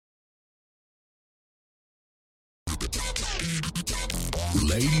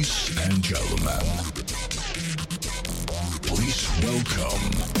Ladies and gentlemen, please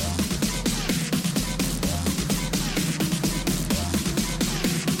welcome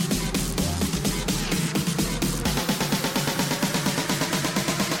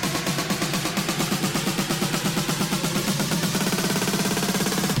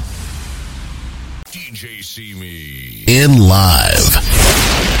DJ See Me in live.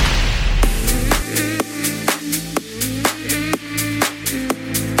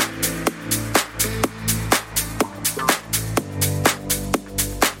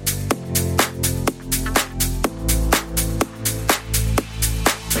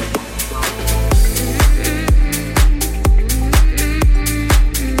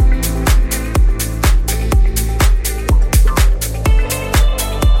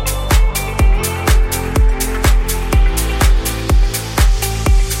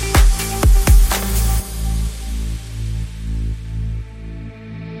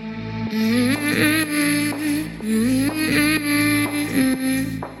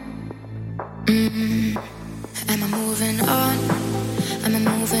 Am I moving on? Am I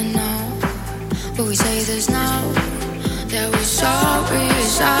moving now? But we say this now. That we're sorry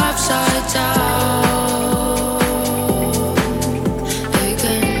is upside down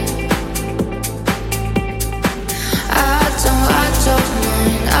again. I don't mind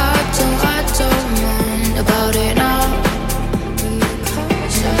about it now. I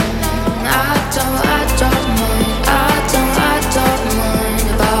don't mind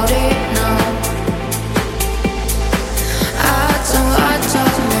about it now.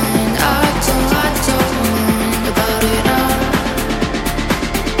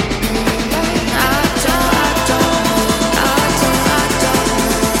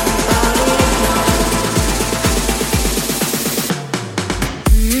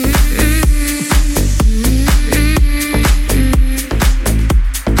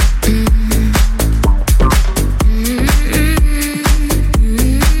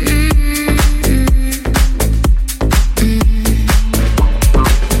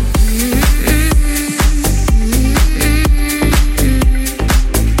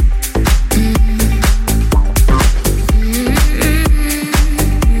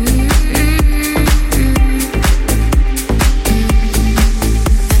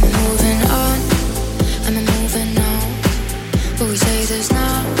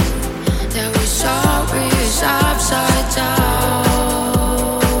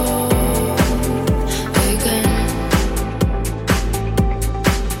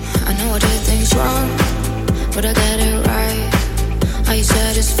 But I get it right. Are you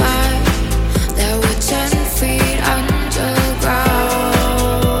satisfied that we're 10 feet underground?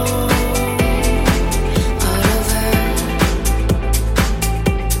 Out of it.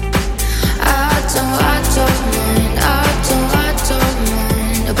 I don't mind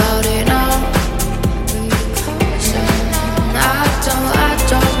about it now. I don't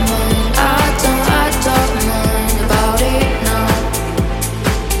mind about it now.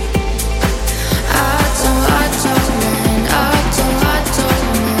 I don't mind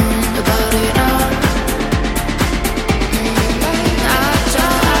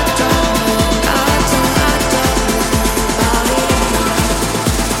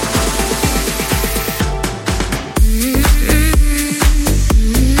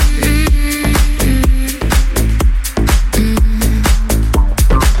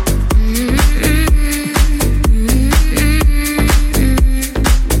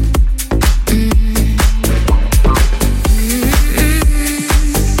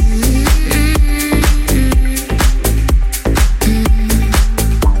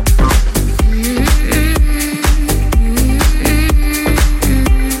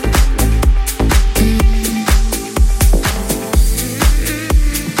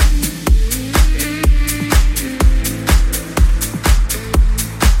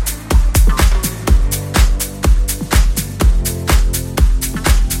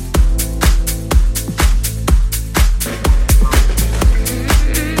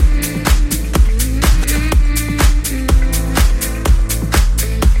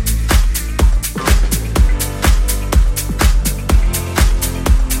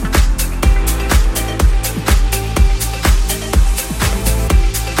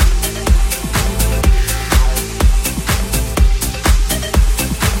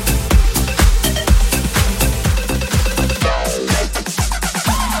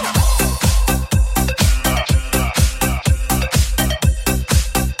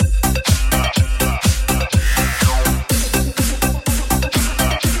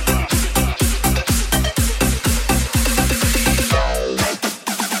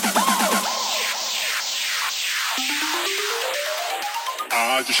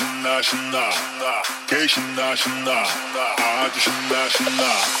아주 신나 신나 개 신나 신나 아주 신나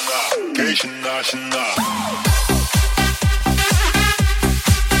신나 개 신나 신나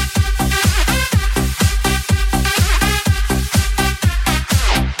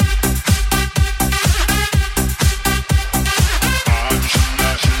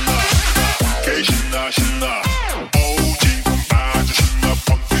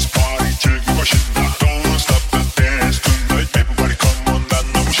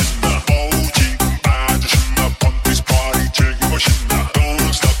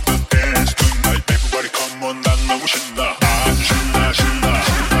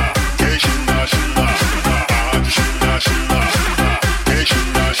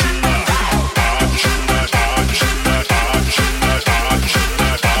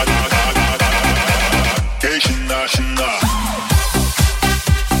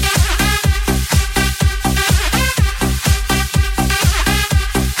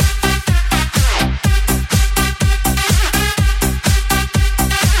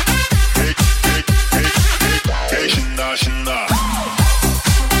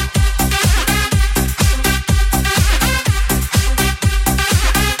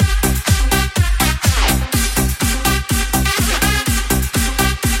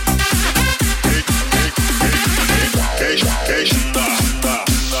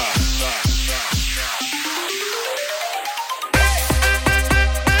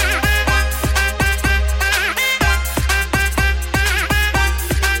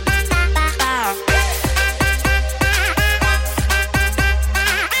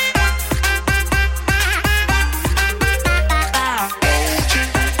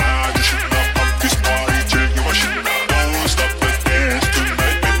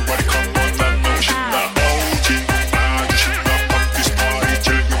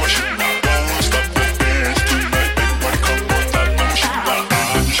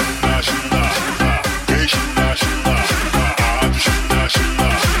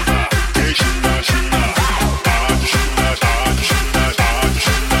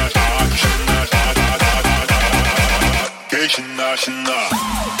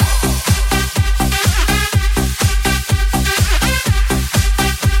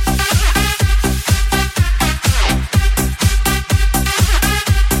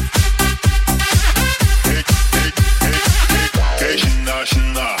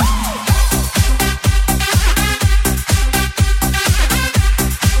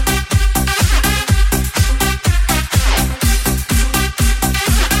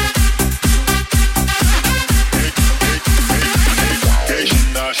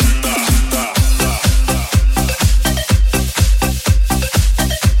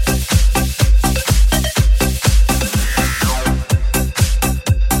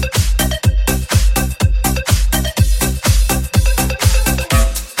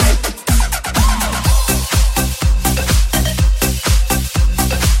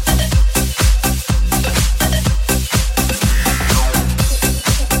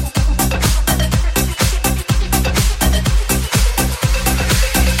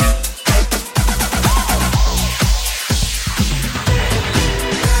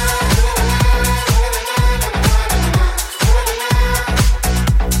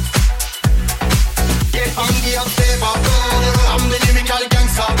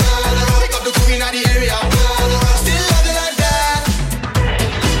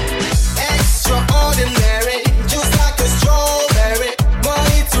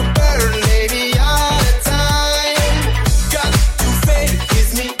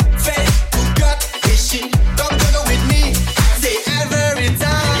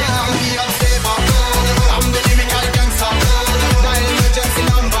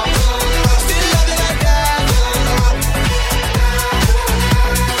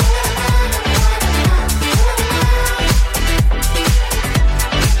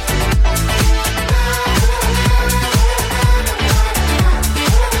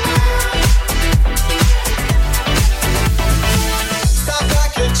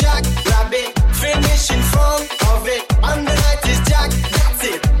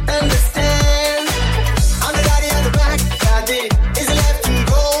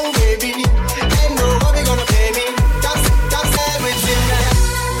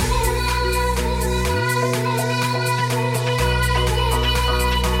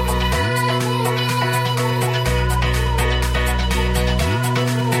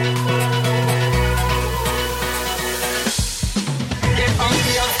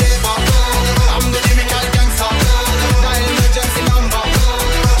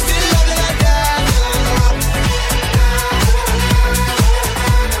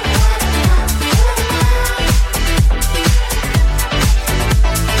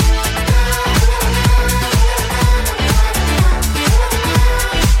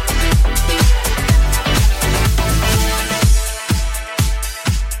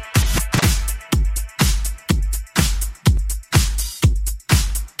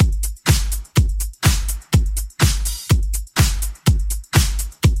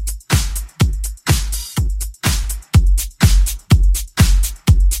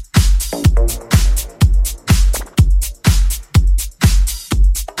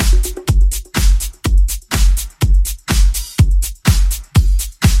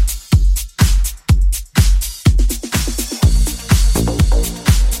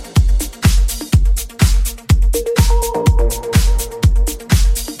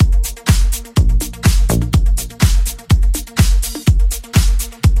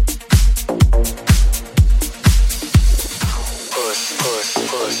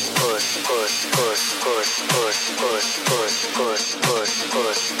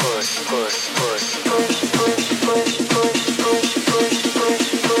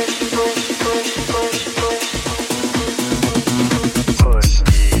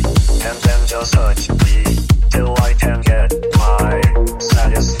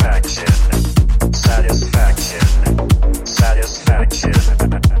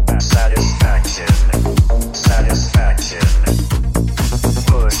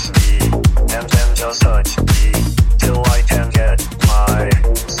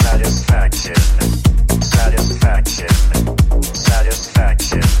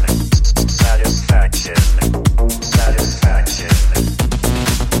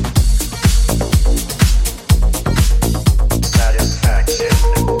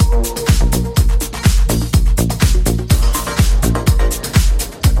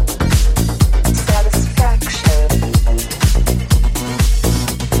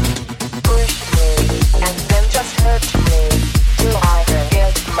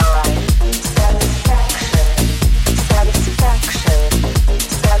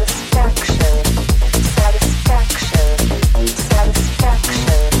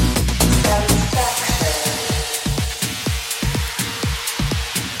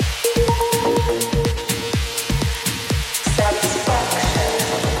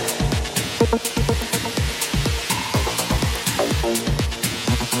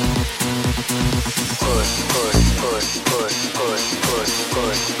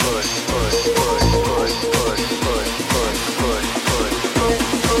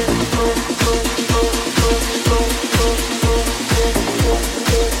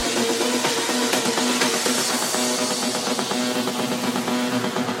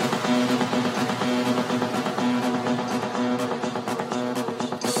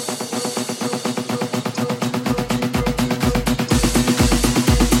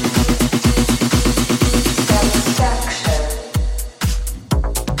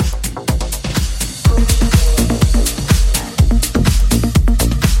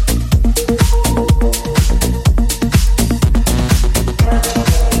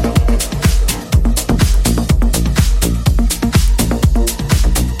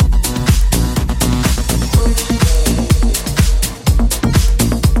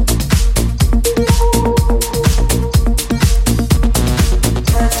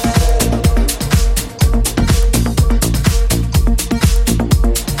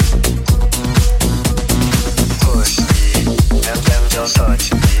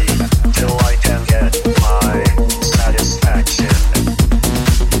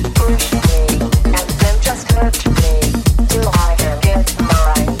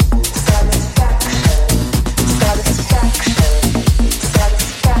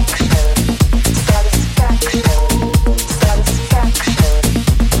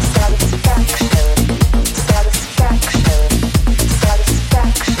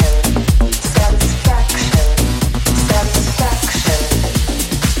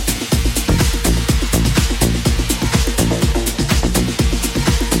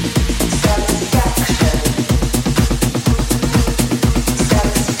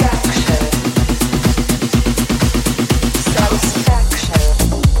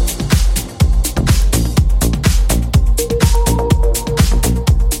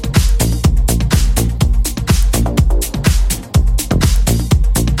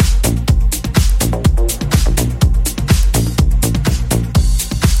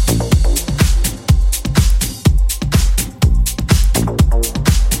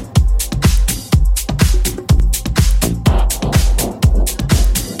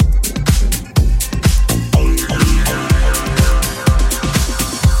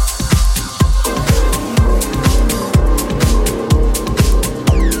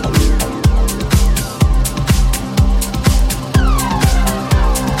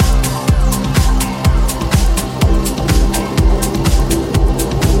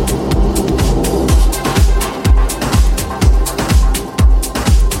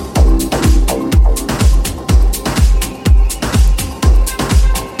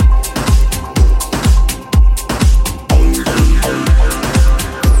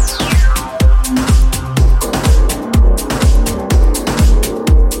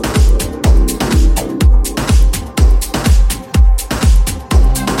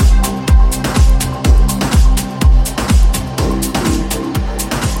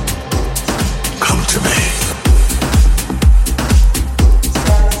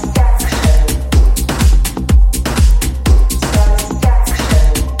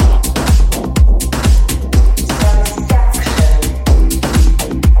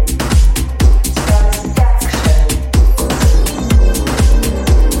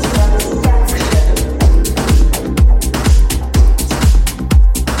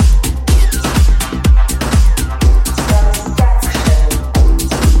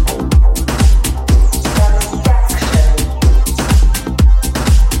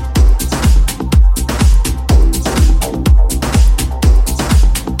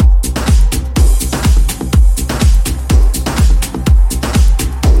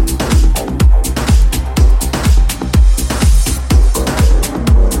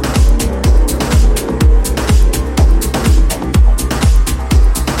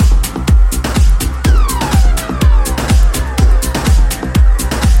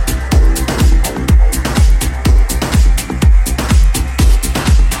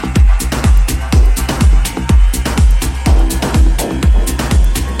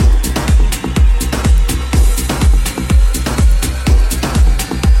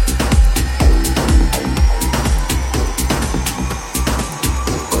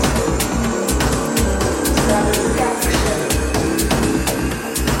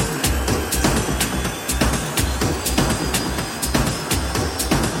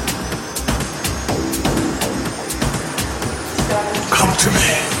to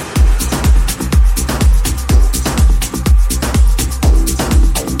me.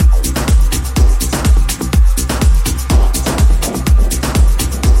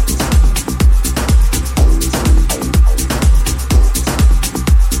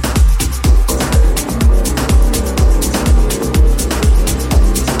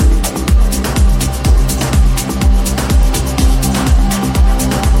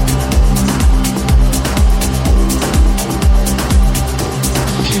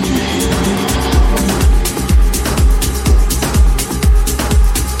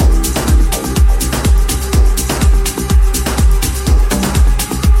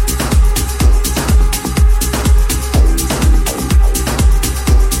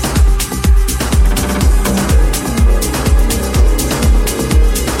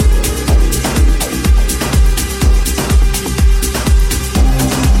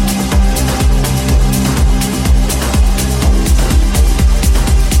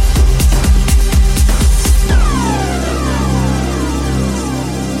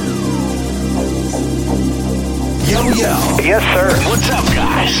 Yes, sir. What's up,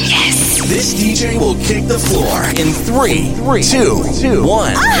 guys? Yes. This DJ will kick the floor in 3, 2,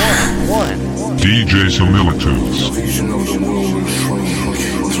 1. DJ Similitudes. Vision of the world will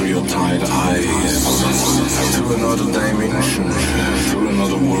shrink through your tired eyes, through another dimension, through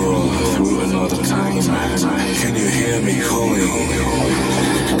another world, through another time. Can you hear me calling?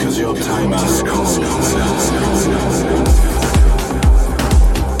 Because your time has come.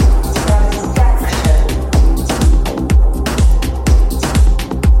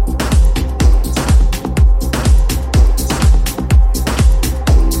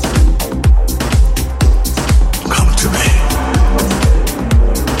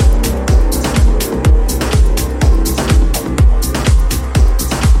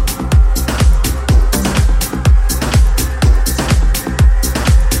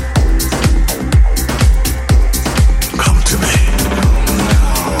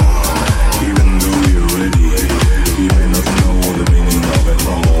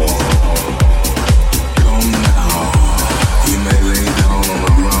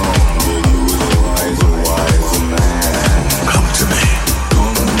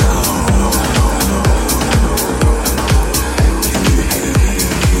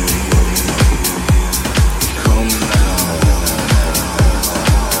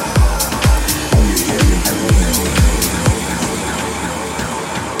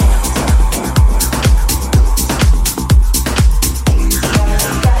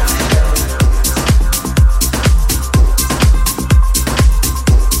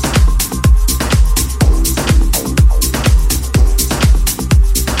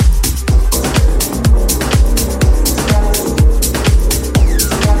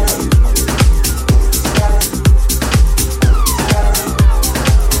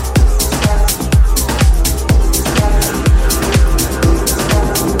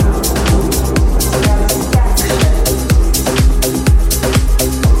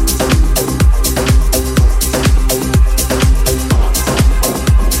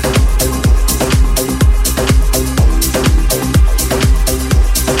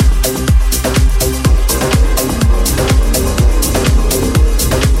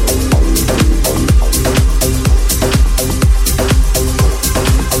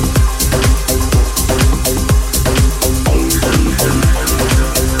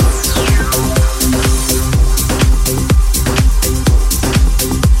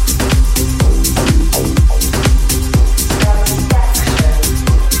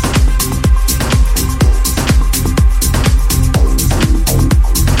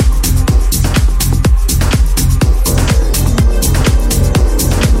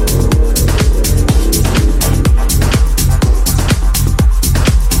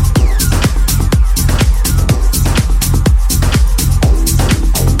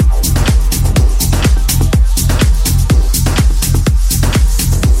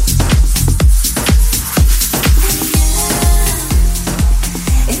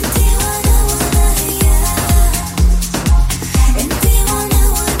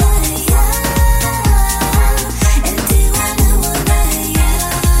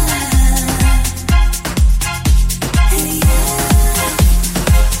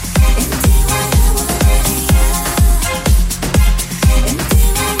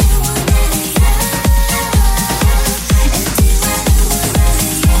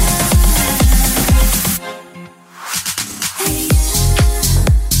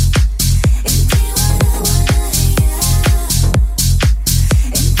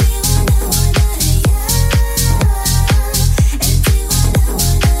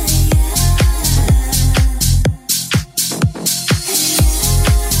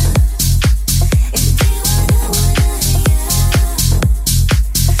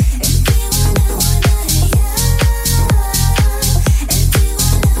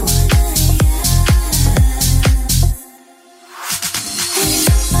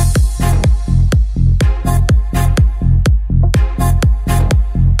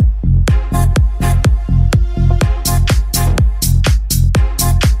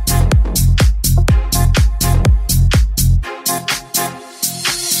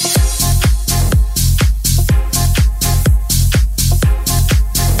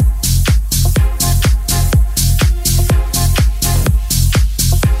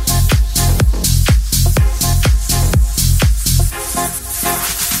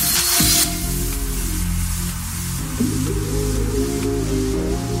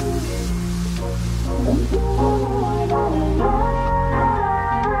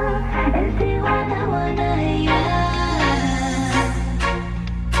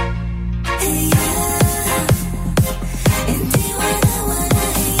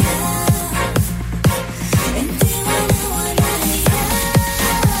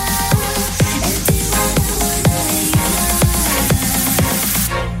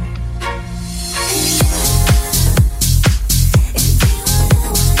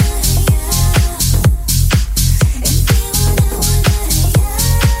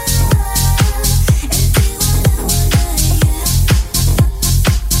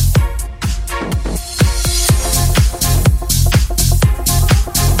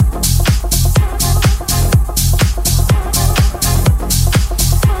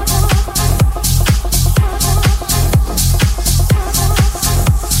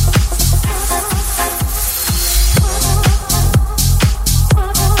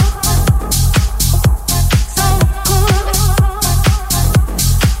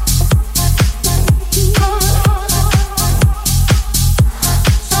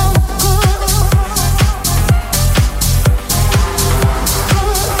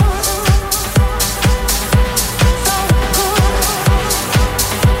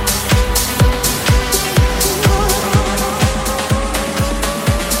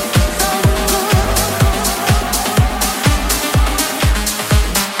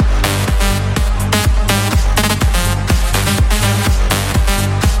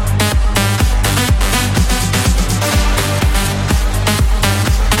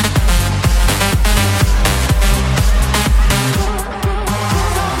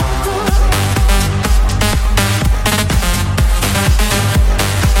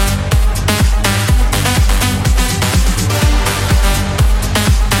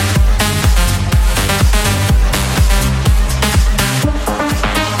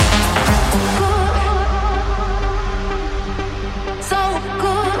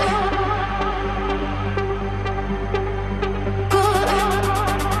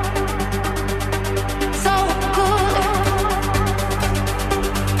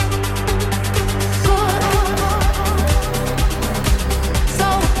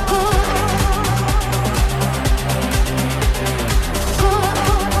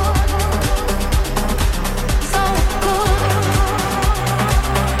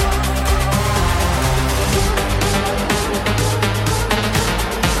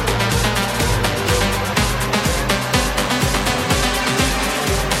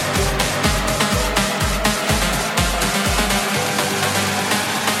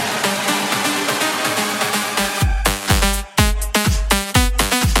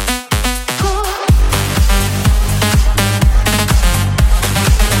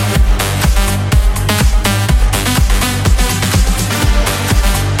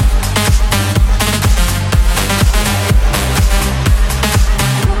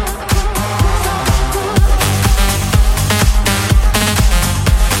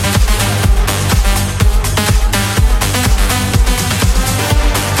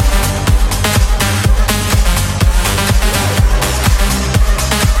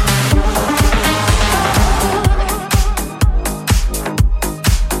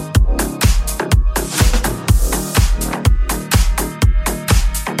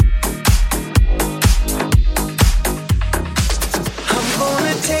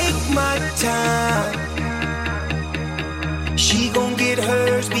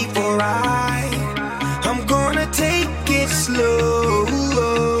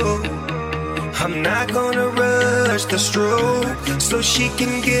 a stroke so she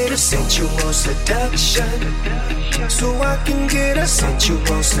can get a sensual seduction. So I can get a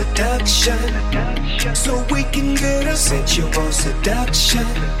sensual seduction. So we can get a sensual seduction.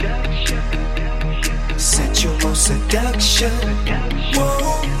 Sensual seduction.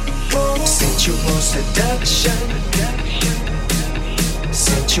 Whoa, whoa. Sensual seduction.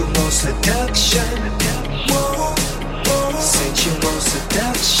 Sensual seduction. Whoa, whoa. Sensual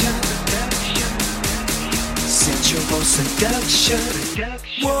seduction. Sensual seduction.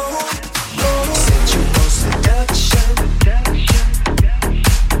 Whoa, whoa. Sensual seduction.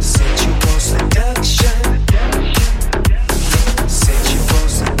 Sensual seduction. Sensual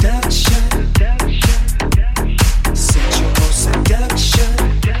seduction. Sensual seduction.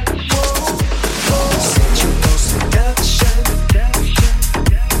 Whoa, whoa. Sensual seduction.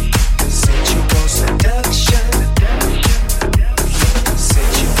 Sensual seduction.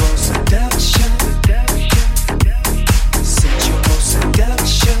 Sensual seduction. Sensual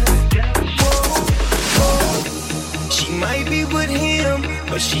seduction. Whoa, whoa. She might be with him,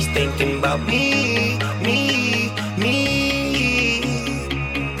 but she's thinking about me, me, me.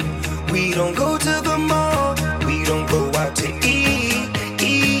 We don't go to the mall, we don't go out to eat,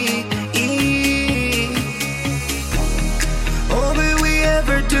 eat, eat. All that we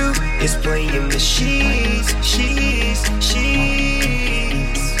ever do is play in the sheets, sheets,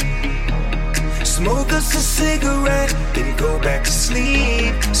 sheets. Smoke us a cigarette, then go back to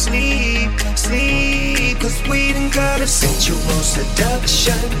sleep, sleep, sleep. Cause we done got a sensual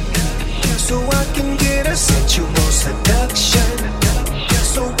seduction. So I can get a sensual seduction.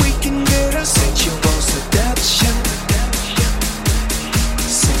 So we can get a sensual seduction.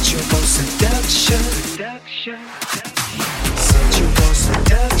 Sensual seduction. Sensual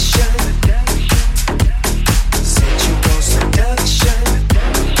seduction. Sensual seduction.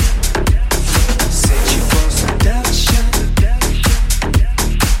 Sensual seduction.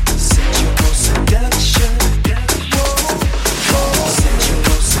 Sensual seduction. Whoa, whoa.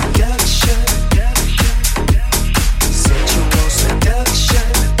 Sensual seduction. Sensual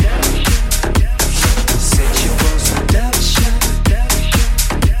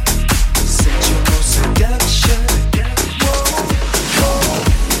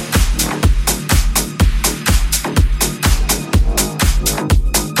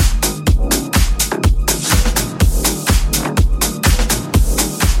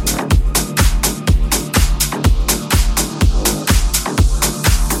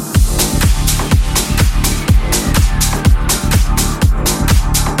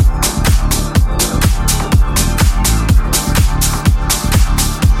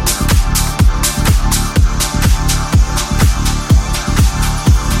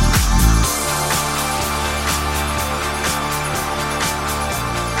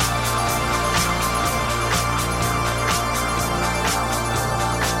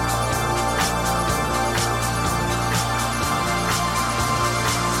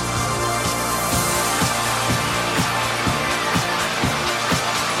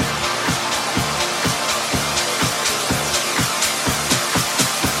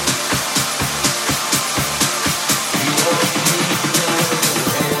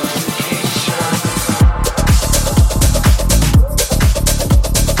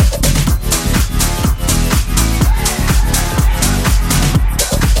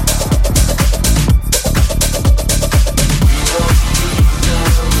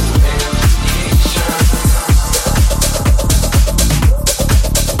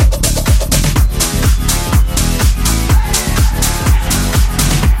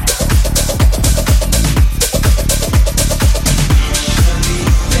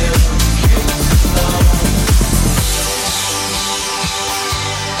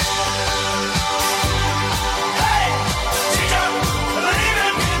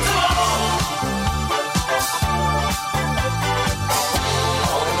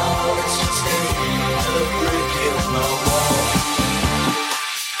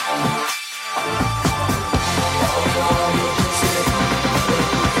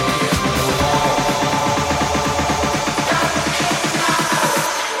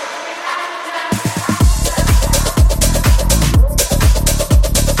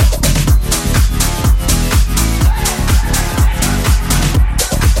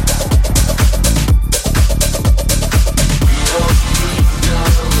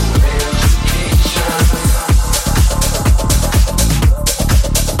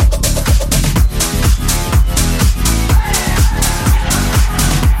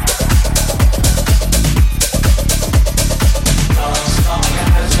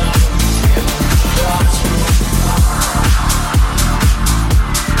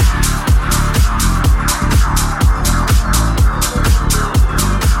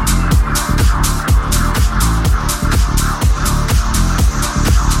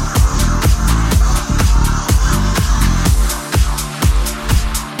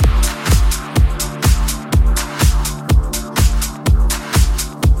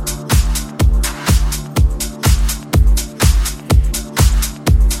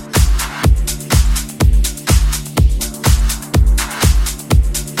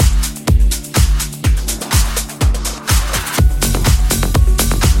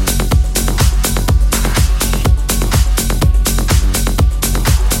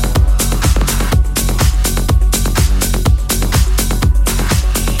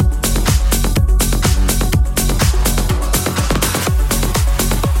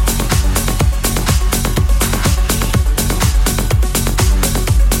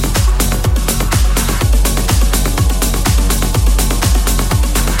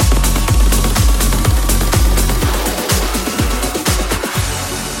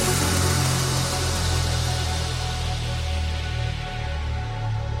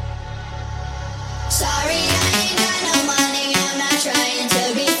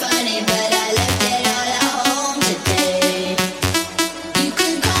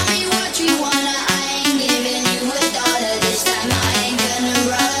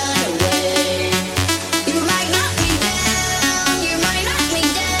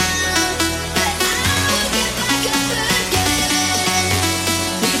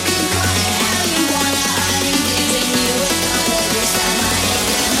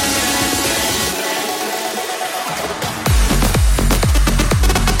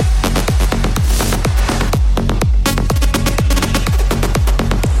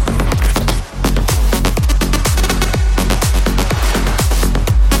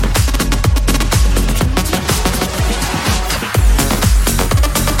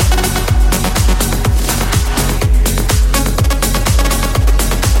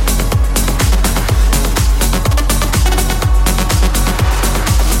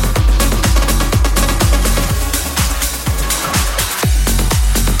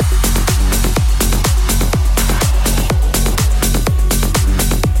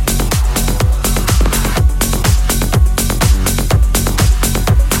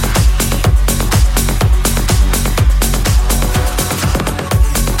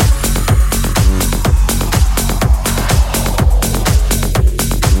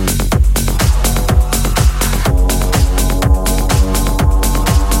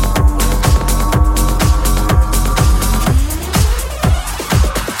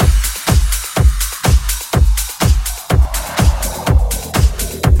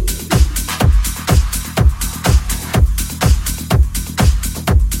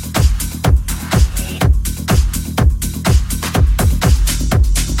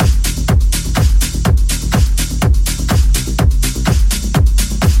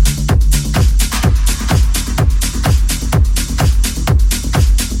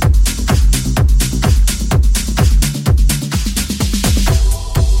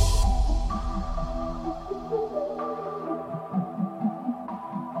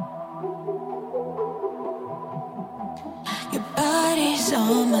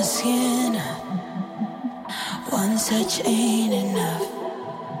on my skin. One touch ain't enough.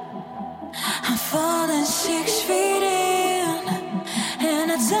 I'm falling 6 feet in,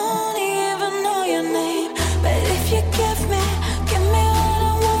 and I don't even know your name. But if you give me what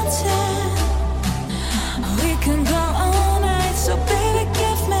I wanted, we can go all night. So baby,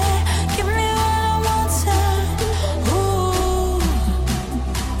 give me what I wanted. Ooh,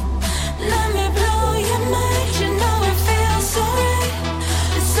 let me blow your mind. You know it feels so right.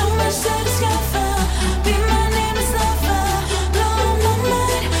 It's so much to discover. Be my name is lover. Blow my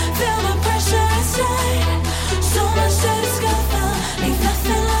mind. Feel the pressure inside. So much to discover. Leave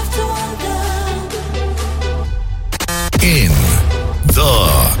nothing left to wonder. In the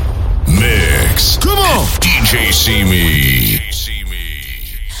mix. Come on, DJ Simi.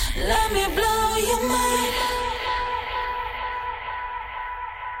 Let me blow your mind.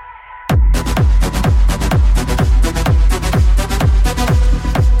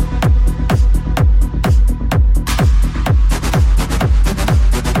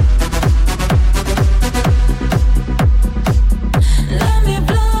 Let me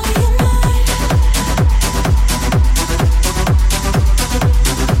blow your mind.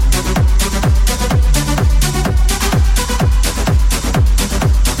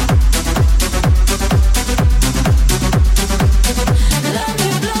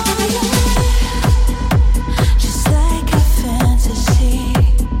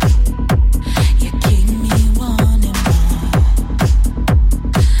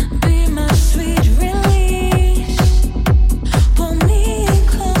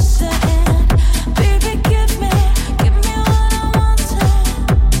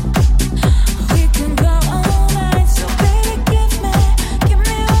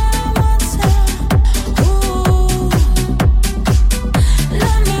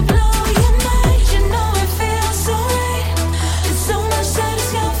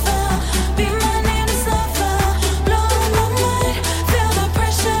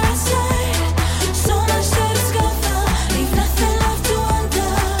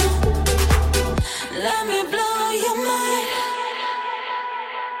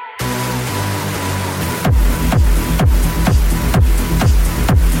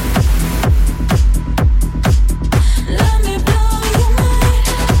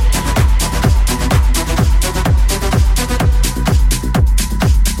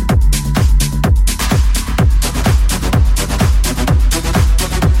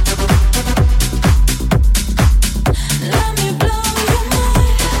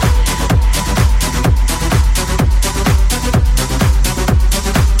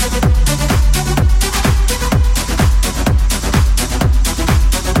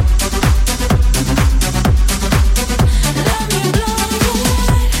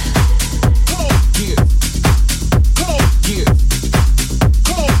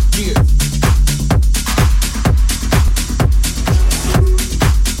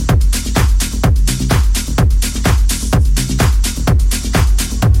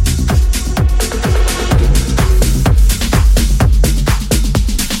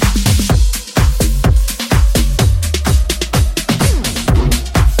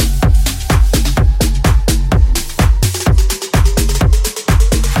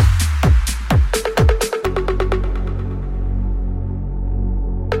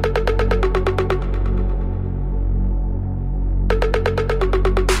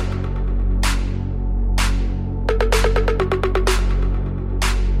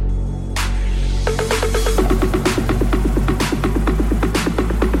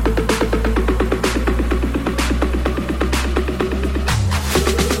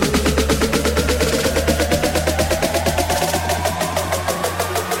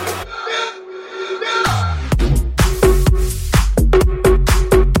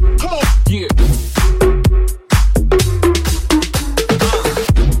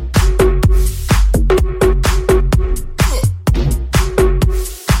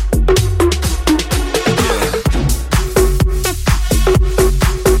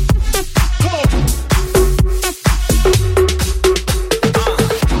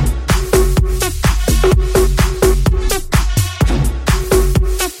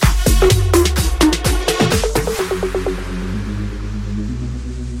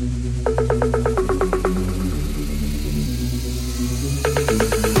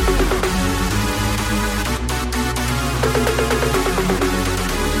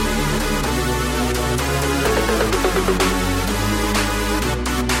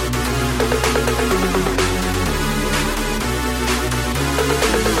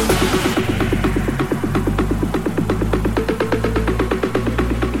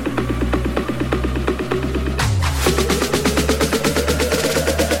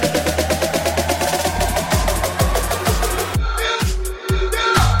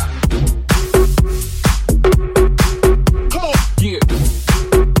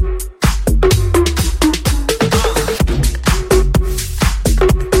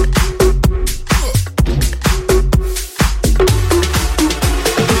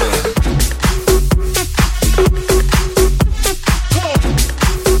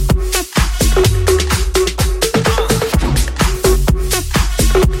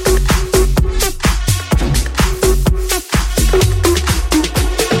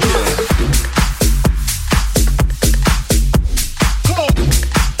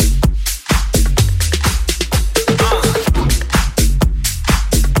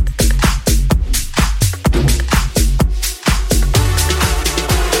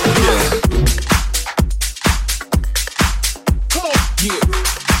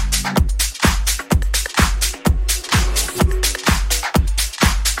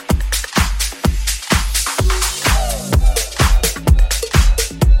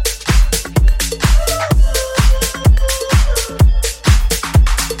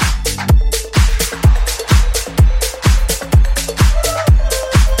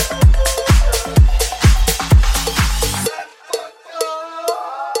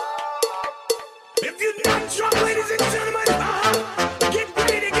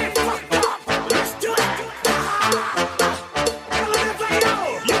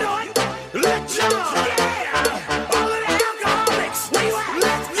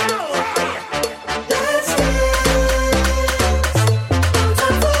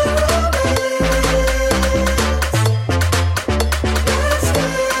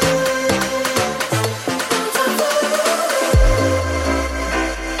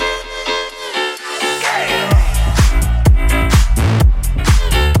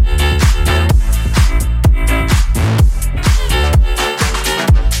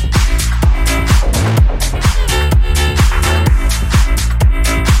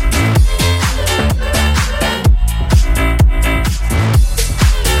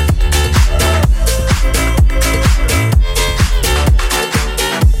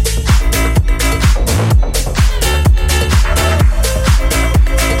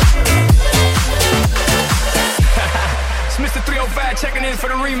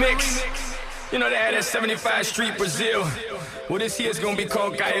 75th Street, Brazil. Well, this here is gonna be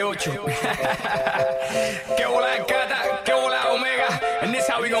called Gaiocho. Que hola Gata, que hola Omega, and this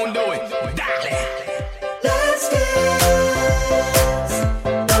how we gonna do it. Dale! Let's dance.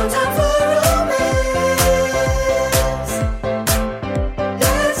 No time for romance.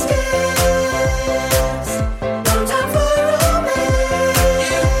 Let's dance. No time for romance.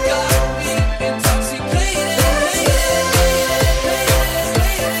 You got me intoxicated. Let's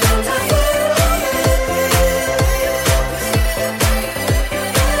dance. No time for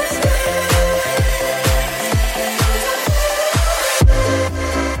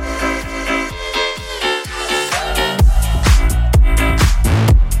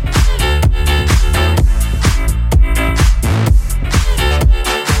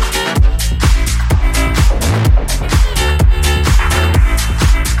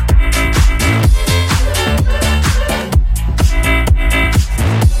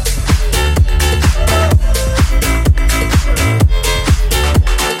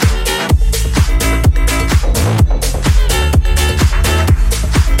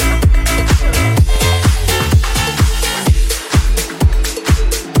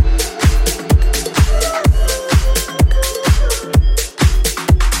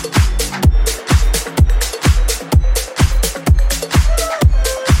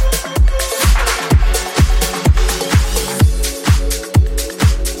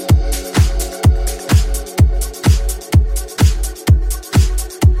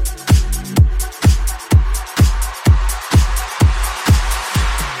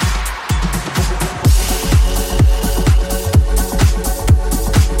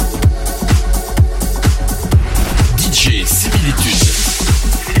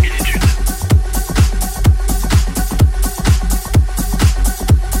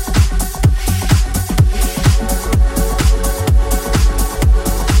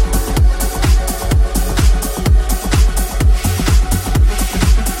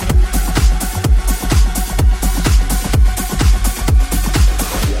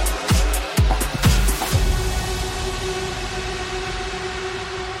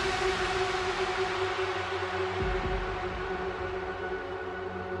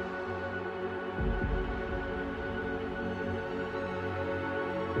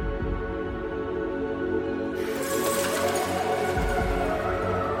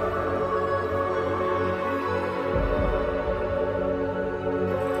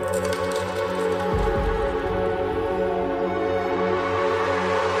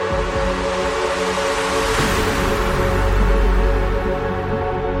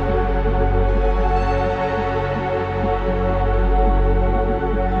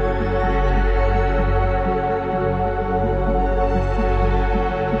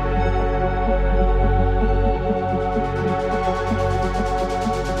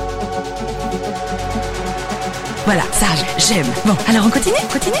Voilà, sage, j'aime. Bon, alors on continue.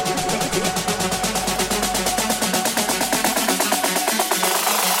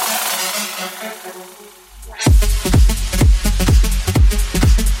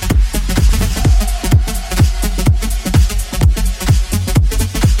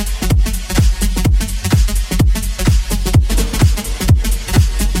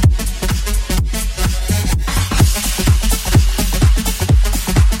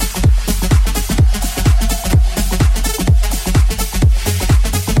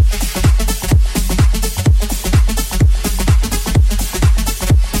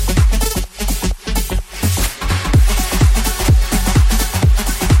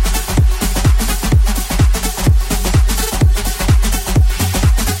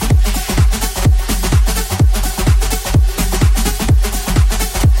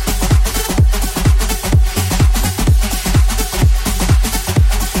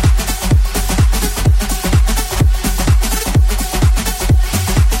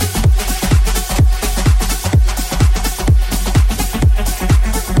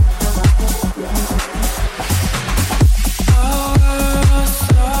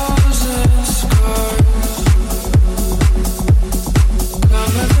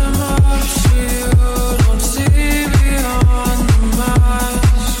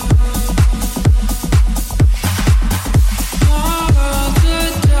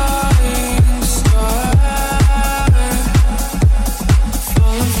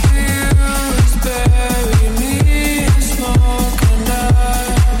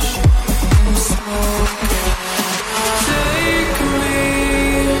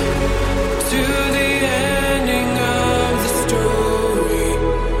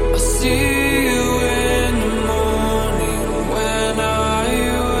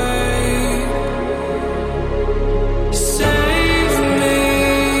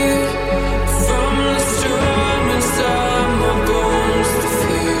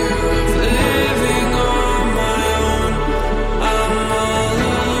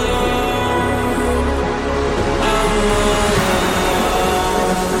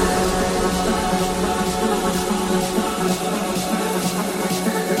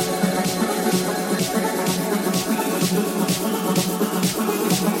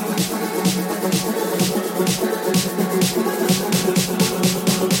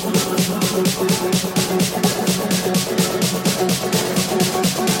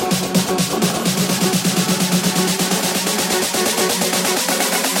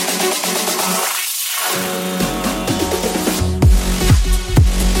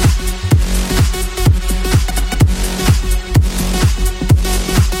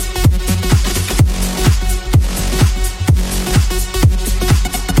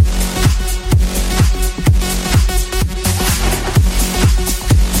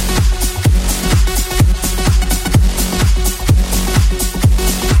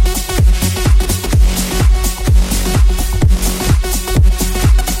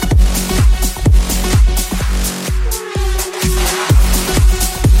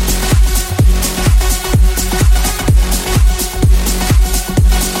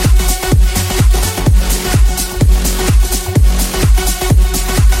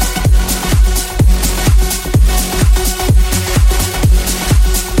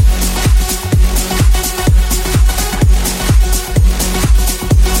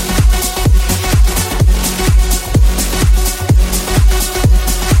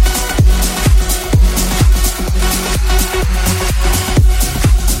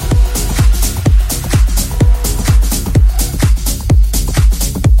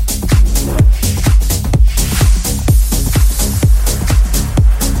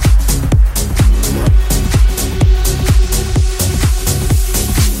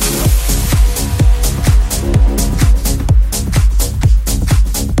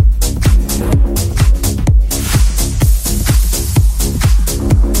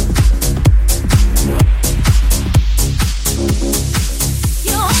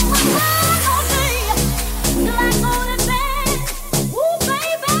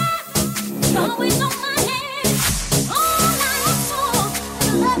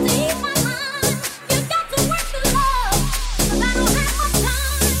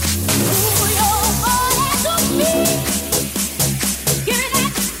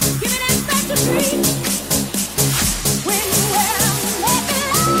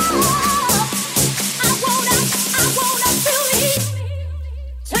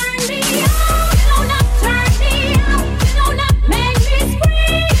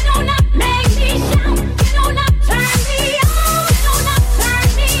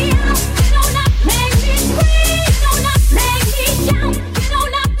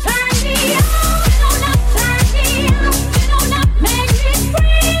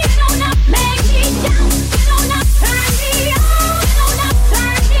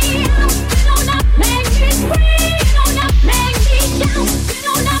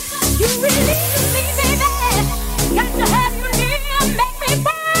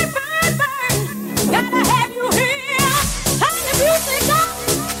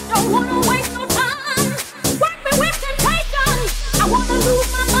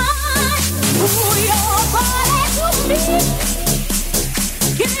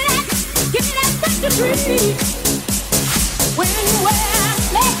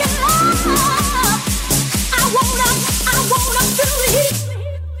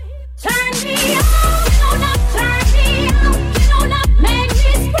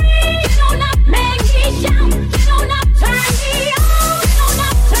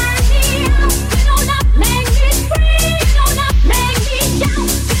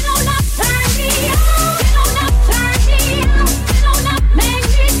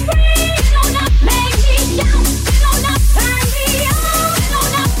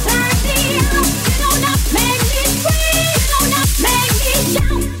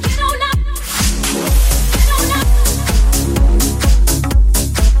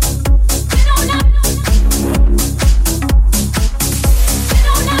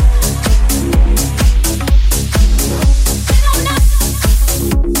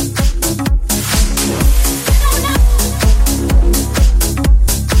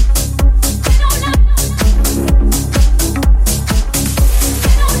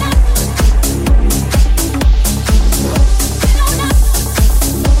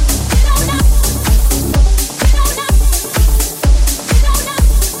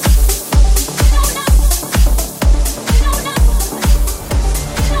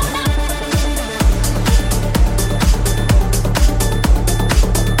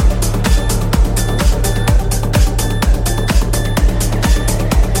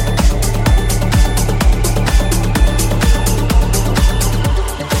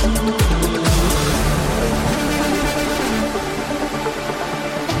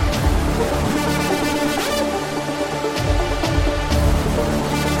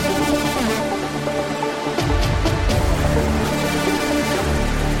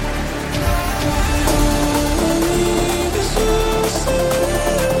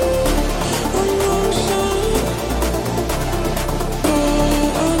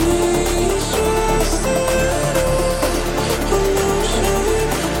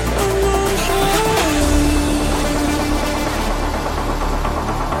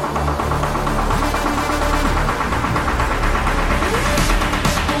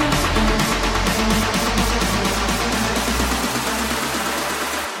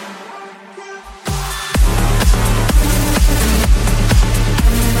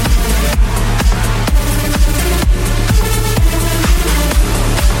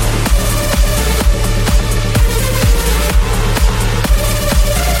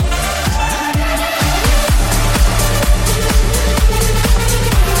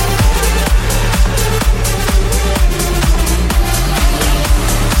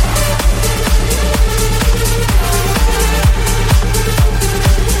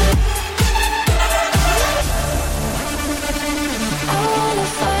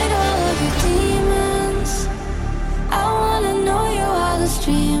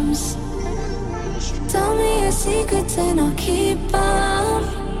 secrets and I'll keep them.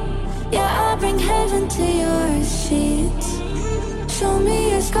 Yeah, I'll bring heaven to your sheets. Show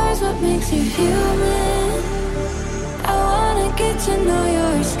me your scars, what makes you human. I wanna get to know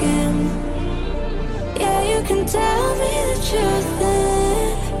your skin. Yeah, you can tell me the truth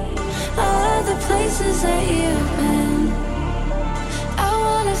in all of the places that you've been. I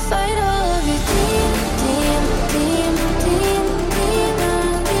wanna fight all of your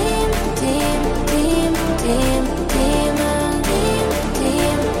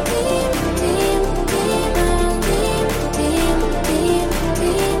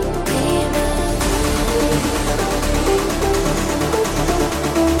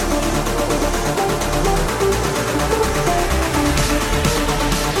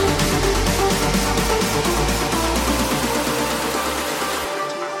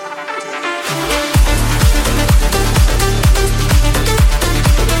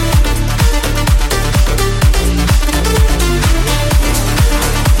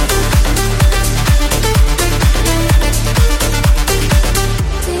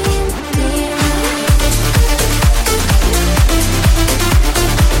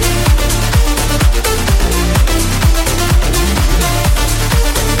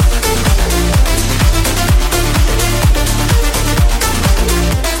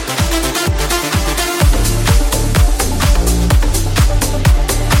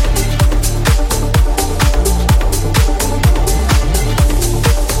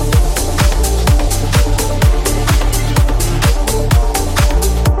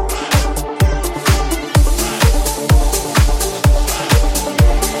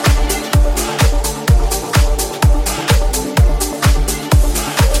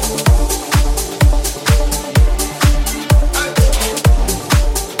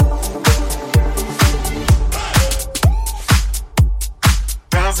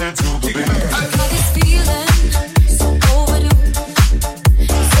dancing to the beat. I got this feeling so overdue,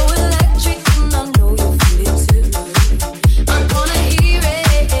 so electric, and I know you feel it too. I wanna hear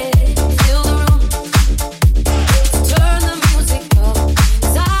it, feel the room. Turn the music up,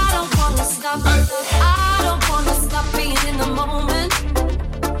 'cause I don't wanna stop. I don't wanna stop being in the moment.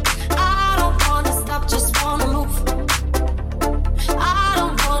 I don't wanna stop, just wanna move. I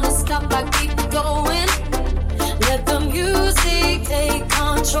don't wanna stop, I keep going. Let the music take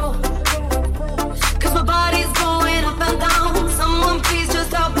control. 'Cause my body's going up and down. Someone please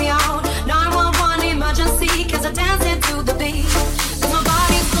just help me out. 911 emergency, 'cause I'm dancing to the beat. 'Cause my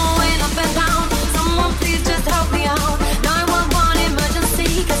body's going up and down. Someone please just help me out. 911 emergency,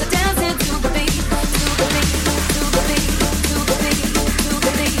 'cause I'm dancing to the beat. To the beat, to the beat, to the beat, to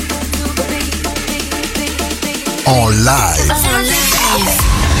the beat, to the beat. En live.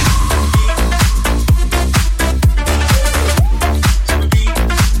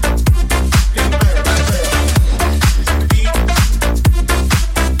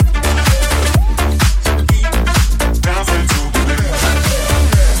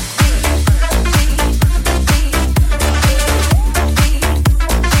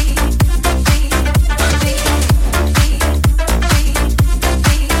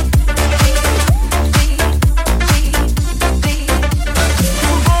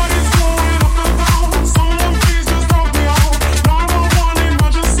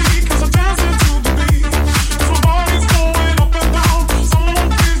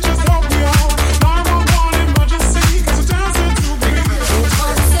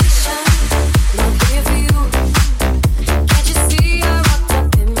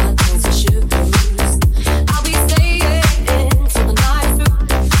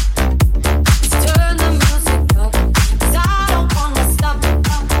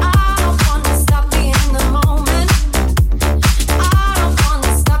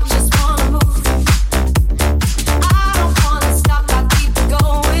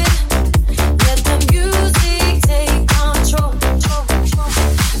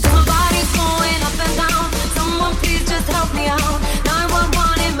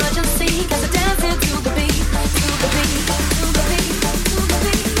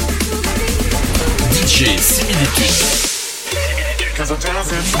 DJ Similitude. 'Cause I'm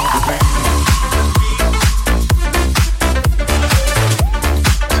dancing to the beat.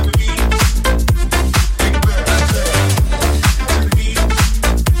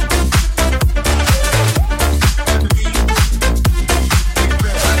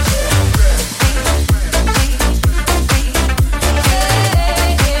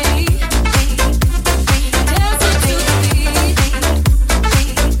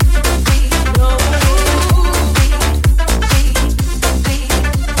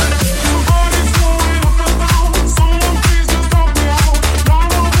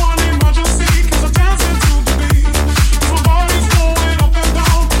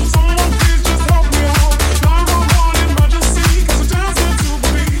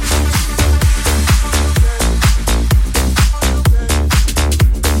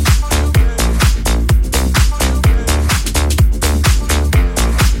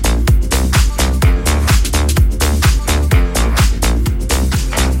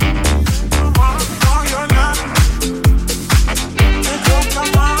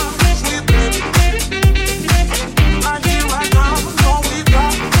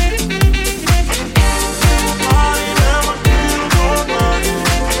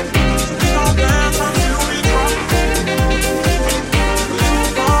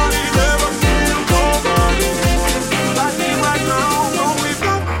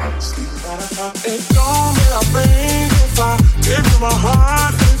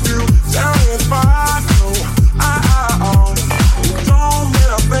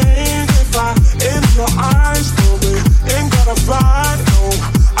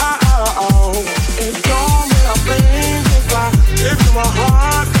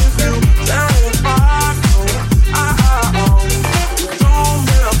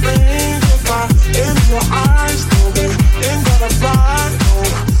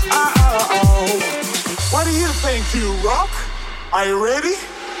 Are you ready?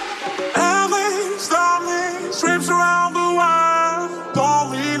 Airways, darling, trips around the world.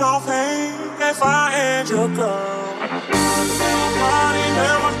 Don't need no pain if I ain't your girl. Nobody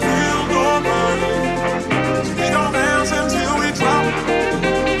never killed nobody. We gon' dance until we drop.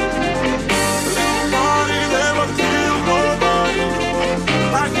 Nobody never killed nobody.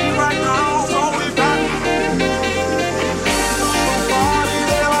 Right here, right now, so we got. Nobody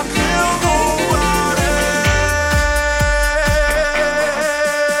never killed nobody.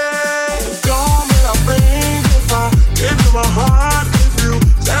 Don't make a thing if I give you my heart, if you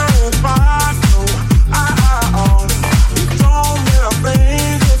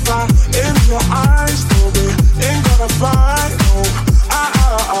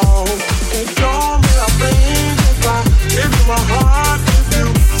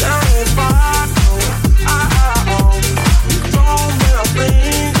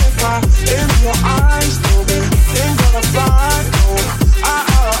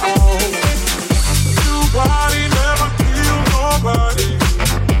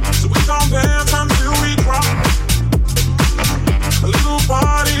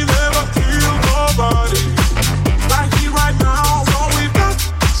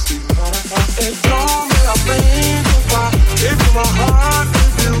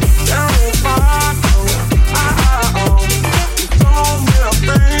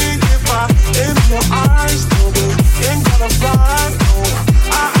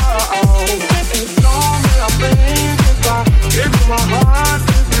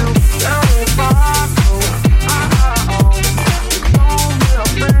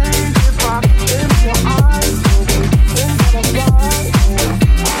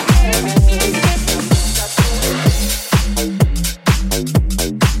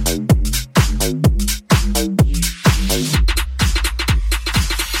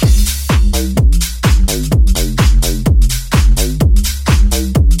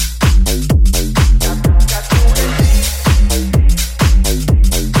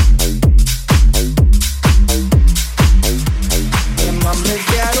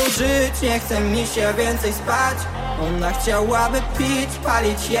Nie chce mi się więcej spać. Ona chciałaby pić,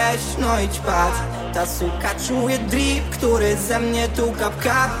 palić, jeść, no i ćpać. Ta suka czuje drip, który ze mnie tu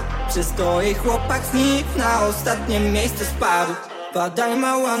kap. Przystoi chłopak znikł, na ostatnie miejsce spadł. Padaj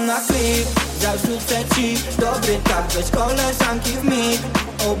mała na klip, zarzucę ci dobry tak. Weź koleżanki w mig,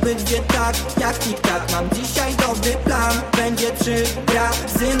 obydwie tak jak tik-tak. Mam dzisiaj dobry plan, będzie 3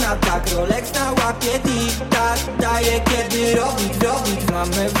 razy na tak. Rolex na łapie tik-tak, daje kiedy robić.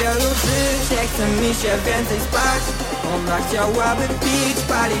 Mamy wielu żyć, nie chce mi się więcej spać. Ona chciałaby pić,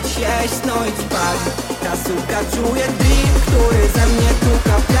 palić, jeść, no i ćpać. Ta suka czuje drip, który ze mnie tu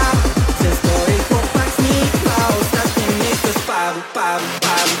kapia. Przystoi chłopak znikł, na ostatnie miejsce spadł.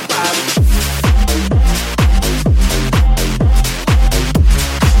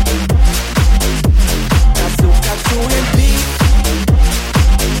 Ta suka czuje drip.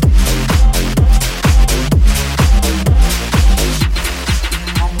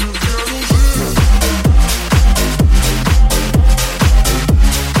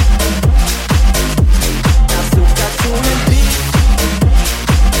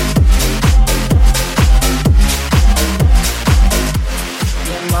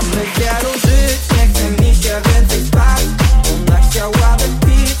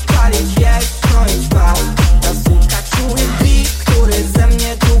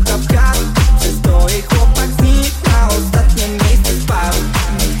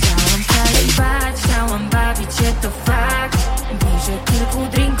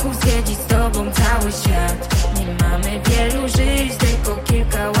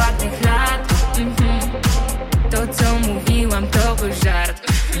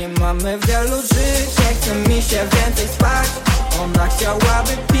 Mamy wielu żyć, nie chce mi się więcej spać. Ona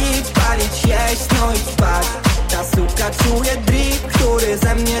chciałaby pić, palić, jeść, no i ćpać. Ta suka czuje drip, który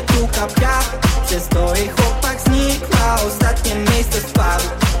ze mnie tu kapia. Przystoi chłopak znikł, na ostatnie miejsce spadł.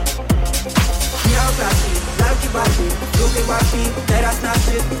 Nieoklaski, lalki barki, drugie łapki, teraz na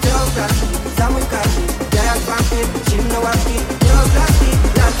szczyt. Nieoklaski, za mój karty, ja jak wampir, zimne łapki. Nieoklaski,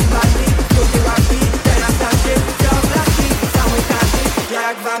 lalki barki, drugie łapki, teraz na szczyt. Nieoklaski, za mój karty, ja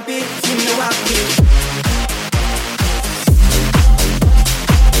jak wampir, zimne łapki.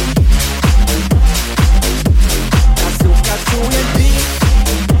 Ta suka czuje drip.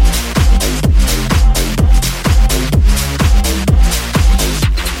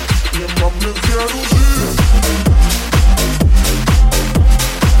 Nie mamy wielu żyć.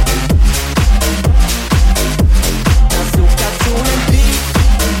 Ta suka czuje drip.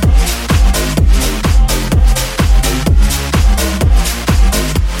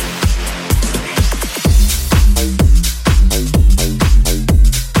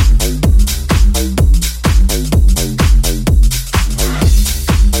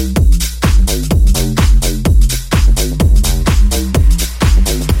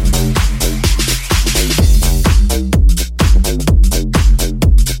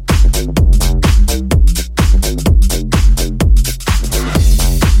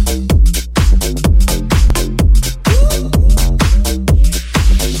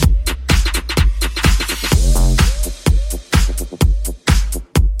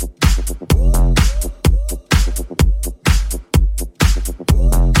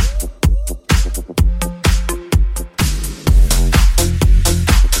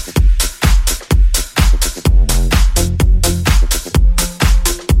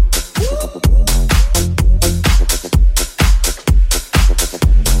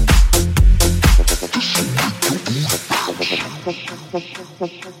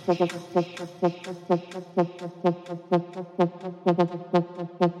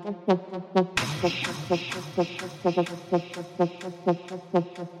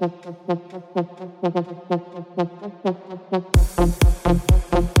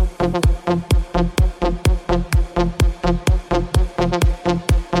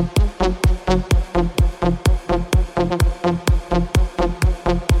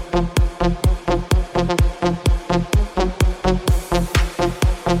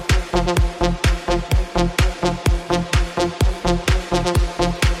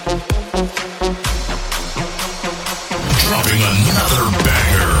 Dropping another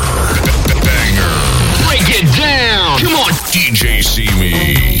DJ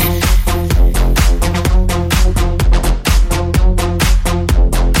Simi.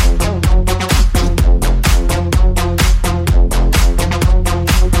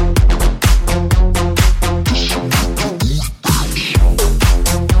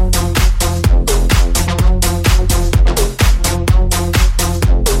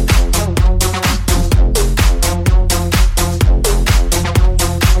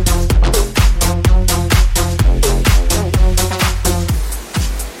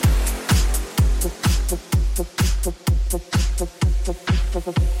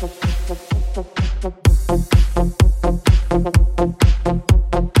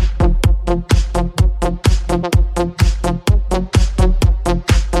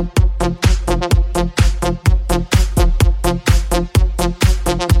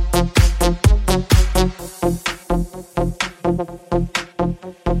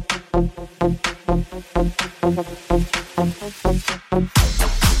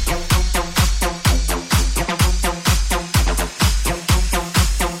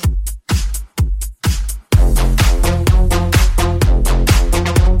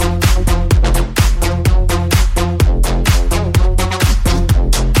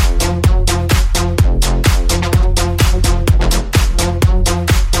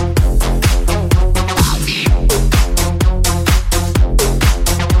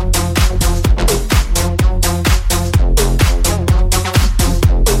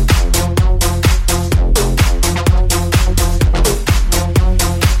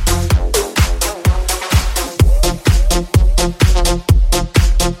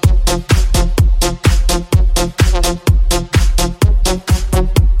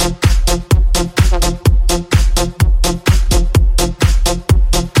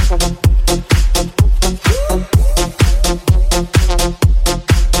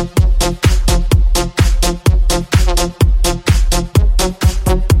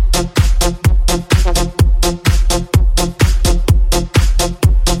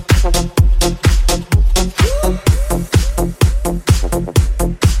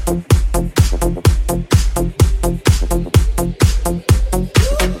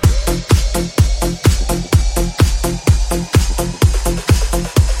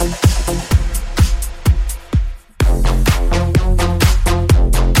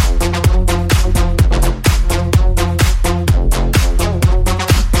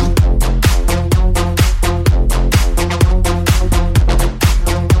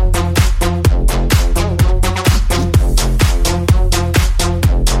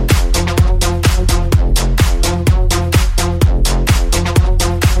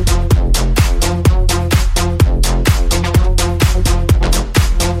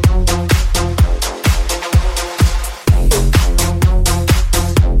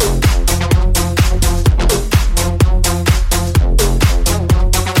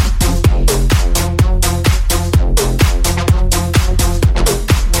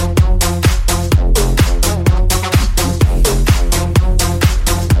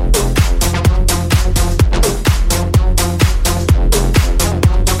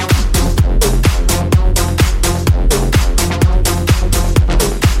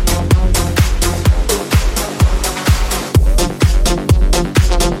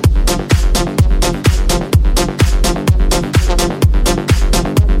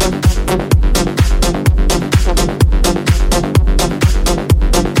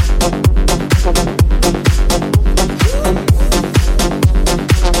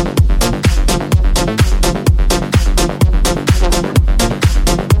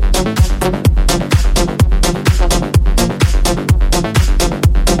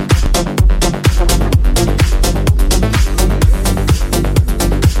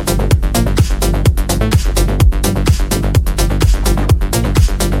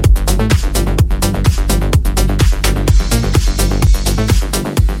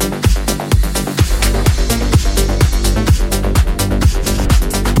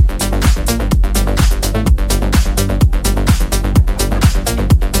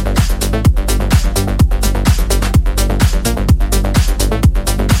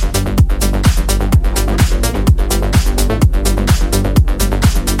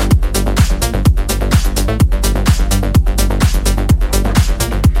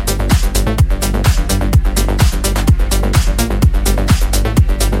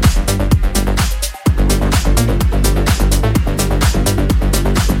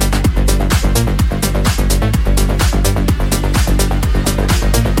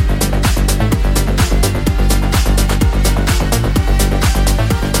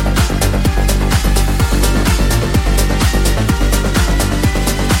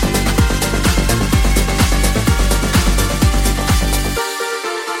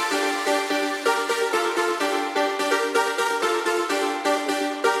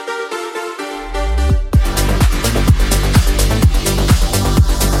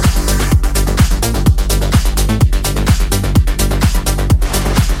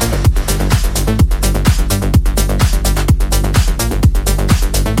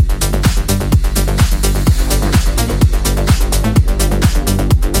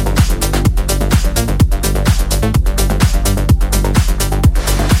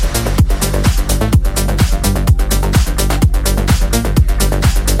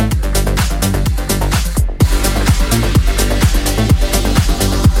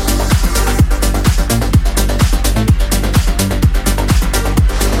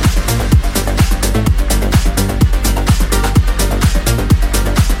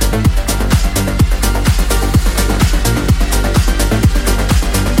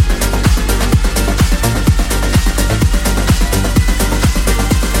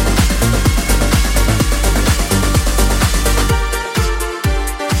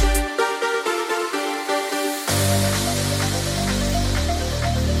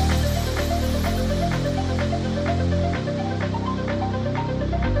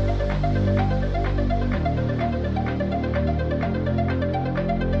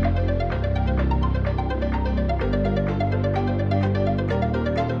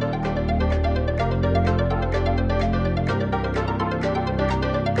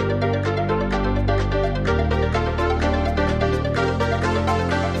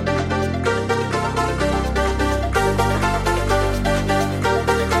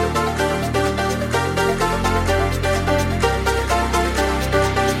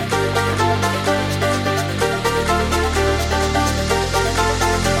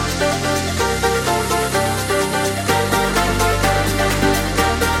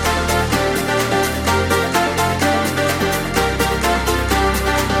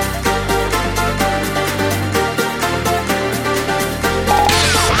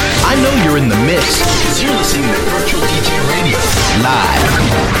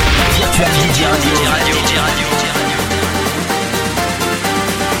 Virtual DJ Radio.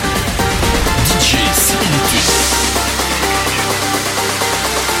 DJ Sérénité.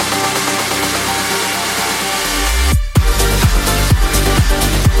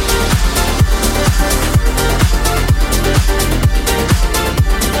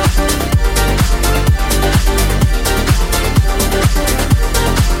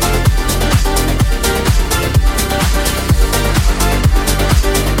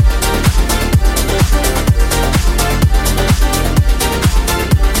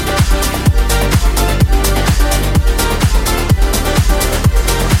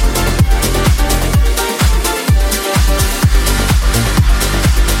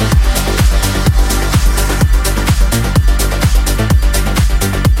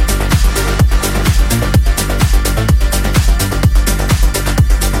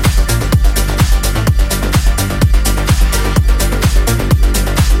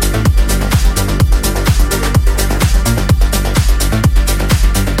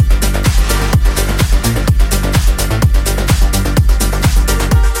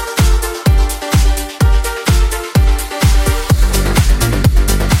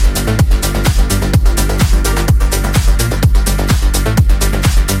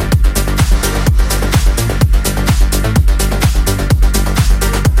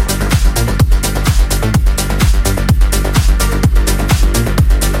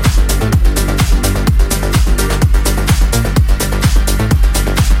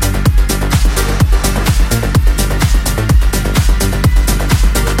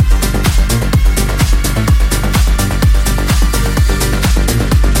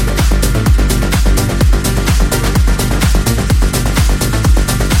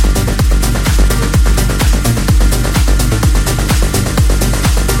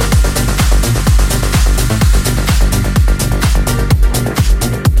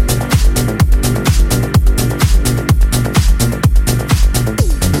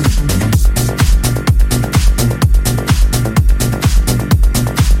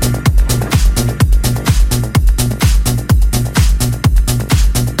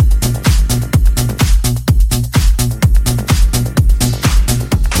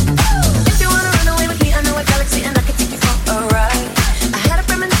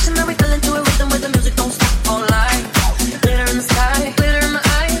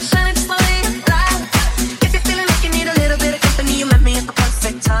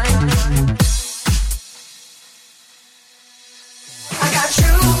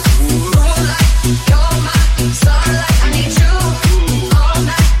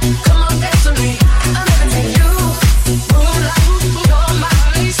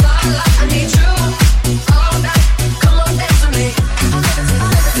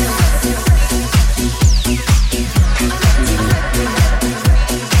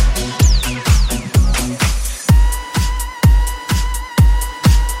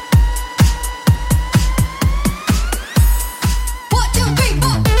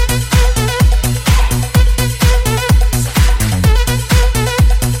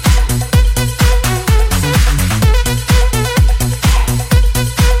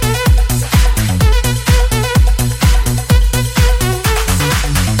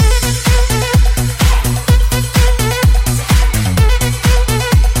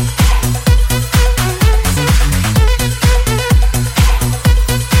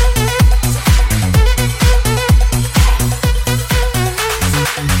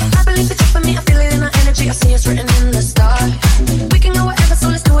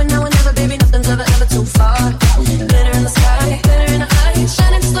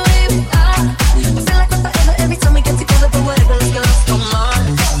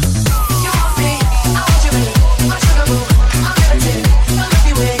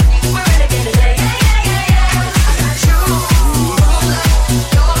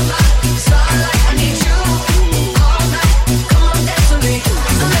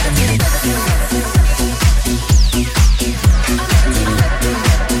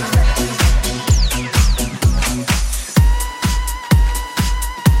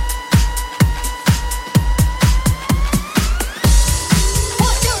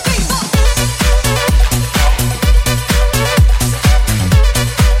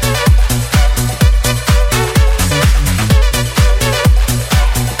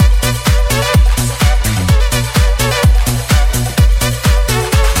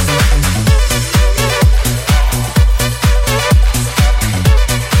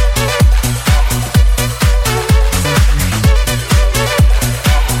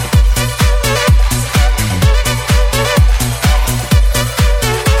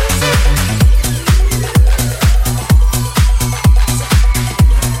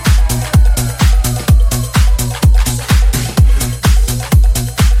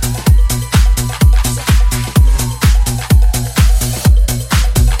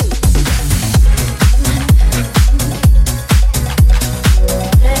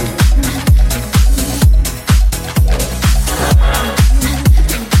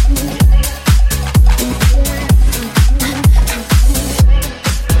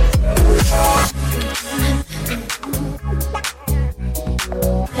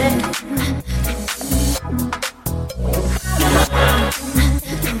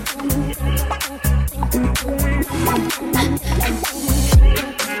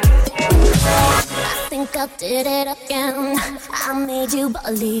 did it again. I made you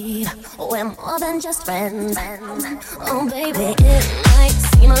believe we're more than just friends. Oh baby, it might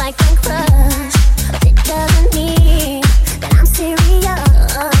seem like a crush, but it doesn't mean that I'm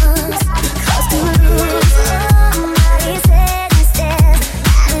serious. 'Cause to lose somebody said instead,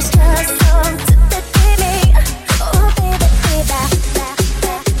 that is just so typically me. Oh baby, baby,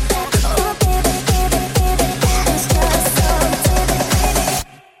 oh baby, baby, baby, that is just so typically me.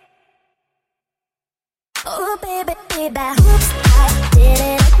 Oh baby, baby, oops, I did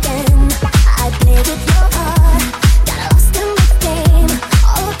it again. I played with your heart, got lost in the game.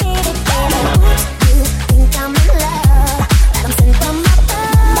 Oh baby, baby, oops, you think I'm in love, that I'm sent from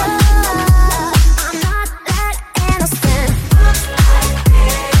above. I'm not that innocent. Oops, I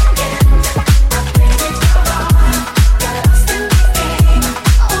did it again. I played with your heart, got lost in the game.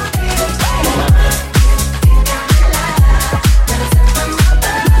 Oh baby, baby, you think I'm in love, that I'm sent from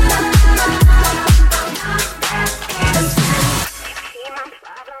above.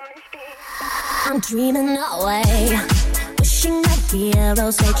 I'm dreaming away, wishing that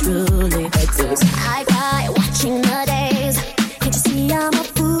heroes they truly exist. I cry watching the days. Can't you see I'm a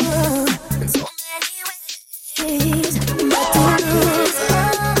fool in so many ways? But to lose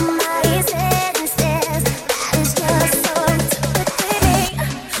somebody said instead, that is just so typically me.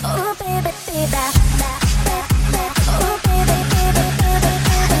 Oh baby, baby, oh baby, baby, baby,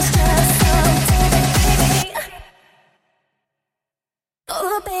 that is just so typically me.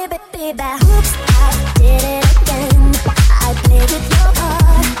 Oh baby, baby, oops, I did it again. I played with your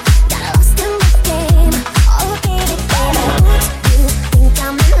heart, got lost in the game. Oh baby, baby, oops, you think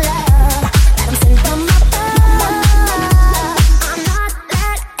I'm in love, that I'm sent from above. I'm not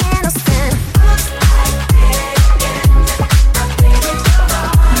that innocent. Oops, I did it again. I played with your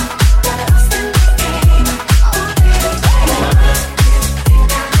heart, got lost in the game. Oh baby, baby, you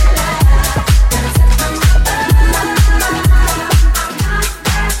think I'm in love, that I'm sent from above. I'm not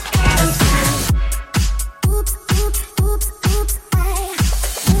that innocent. Oops, oops, oops, oops, I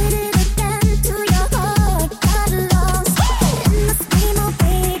did it again to your heart, got lost in the scheme, oh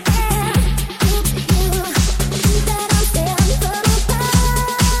baby. Oops, you think that I'm sent from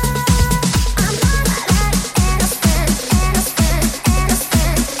above. I'm not that innocent, innocent,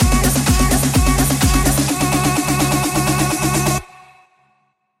 innocent, innocent.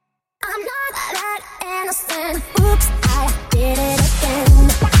 I'm not that innocent. Oops, I did it again.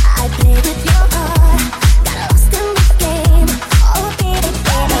 I played with your heart, got lost in the game. Oh baby,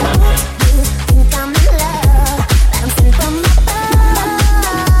 baby, oops, you think I'm in love, that I'm sent from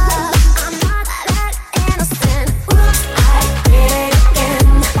above. I'm not that innocent. Oops, I did it again.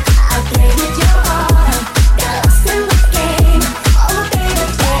 I played with your heart, got lost in the game. Oh baby,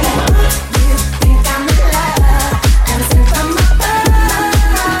 baby, oops, you think I'm in love, that I'm sent from above.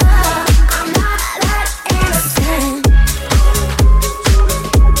 I'm not that innocent.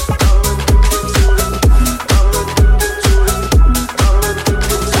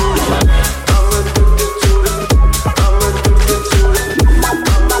 Addicted to this. I'm addicted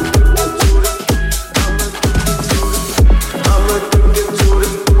to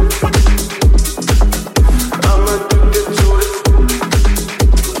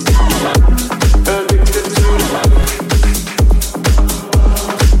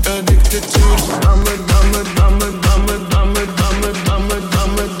the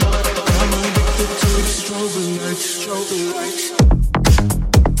strobe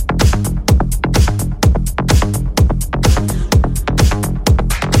lights, strobe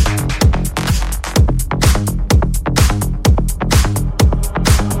lights.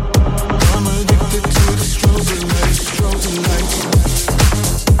 I'm addicted to the strobe lights, strobe lights.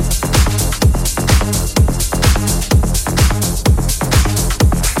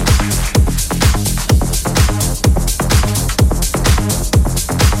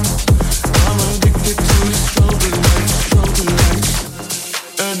 I'm addicted to the strobe lights, strobe lights.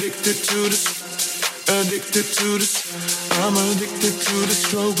 Addicted to this, addicted to this. I'm addicted to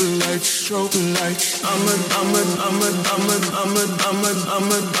the strobe lights, strobe lights.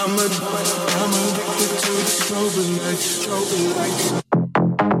 I'm addicted to the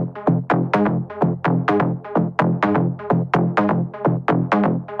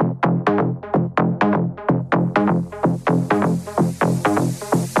lights, strobe lights.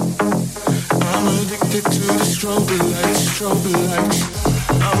 I'm addicted to the strobe lights, strobe lights.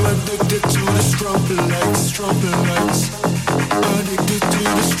 I'm addicted to the strobe lights, strobe lights. Addicted to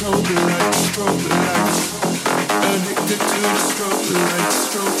the strobe lights, strobe lights. Addicted to the strobe lights,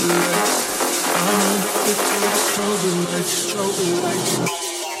 strobe lights. I'm addicted to the strobe lights, strobe lights.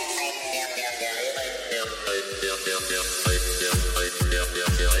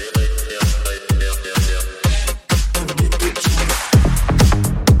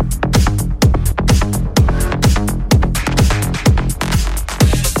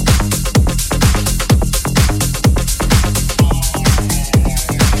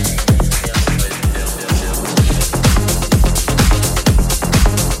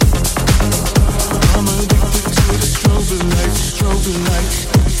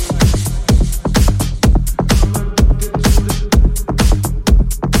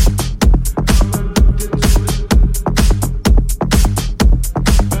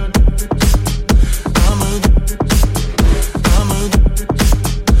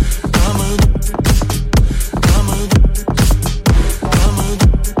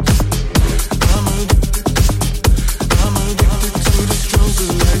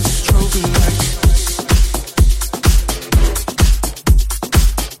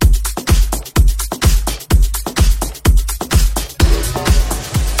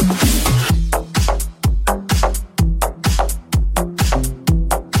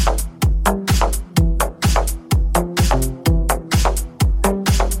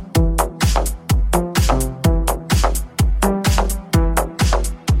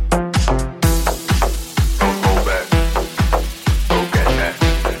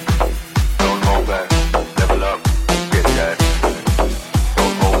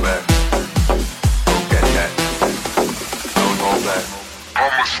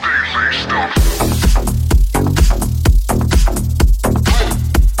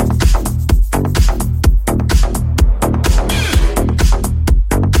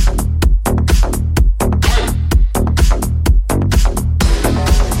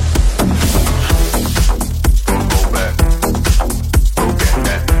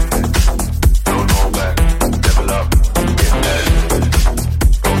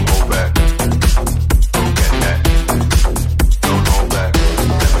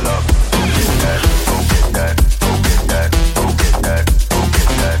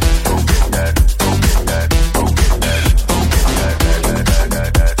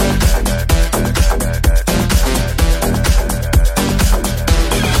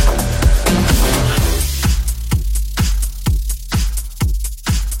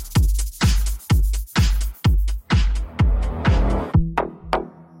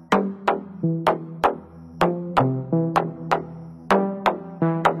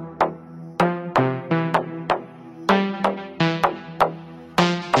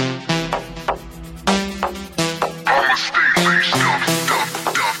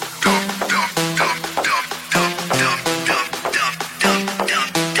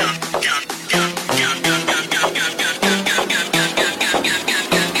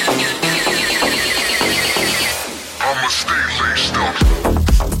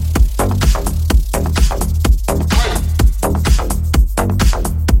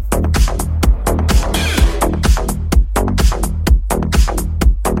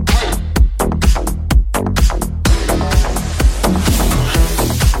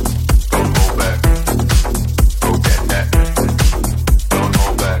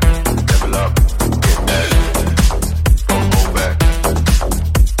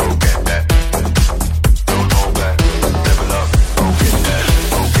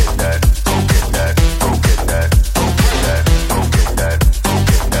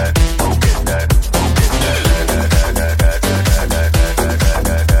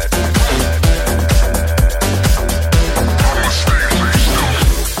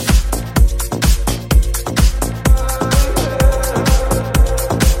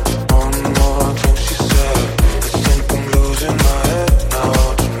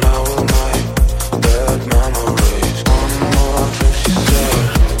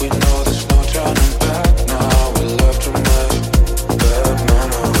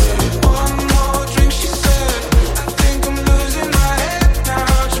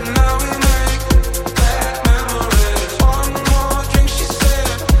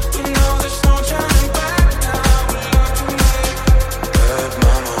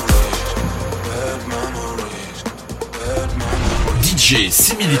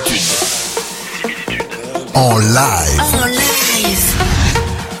 Similitude. En live. En live.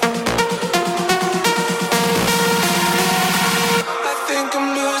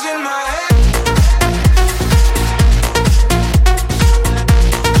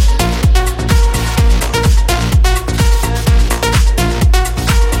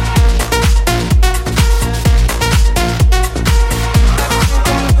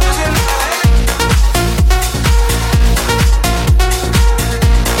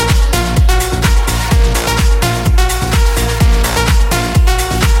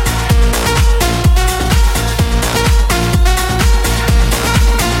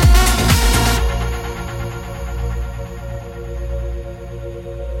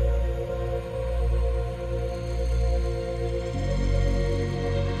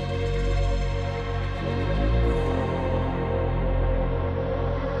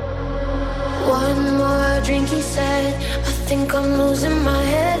 One more drink, he said. I think I'm losing my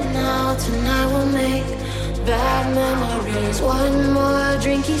head now. Tonight we'll make bad memories. One more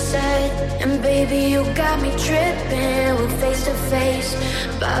drink, he said. And baby, you got me tripping. We're face to face,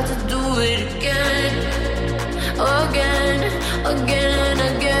 about to do it again. Again, again,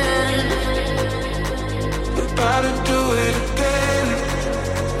 again. We're about to do it again.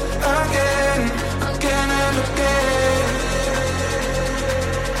 Again, again and again.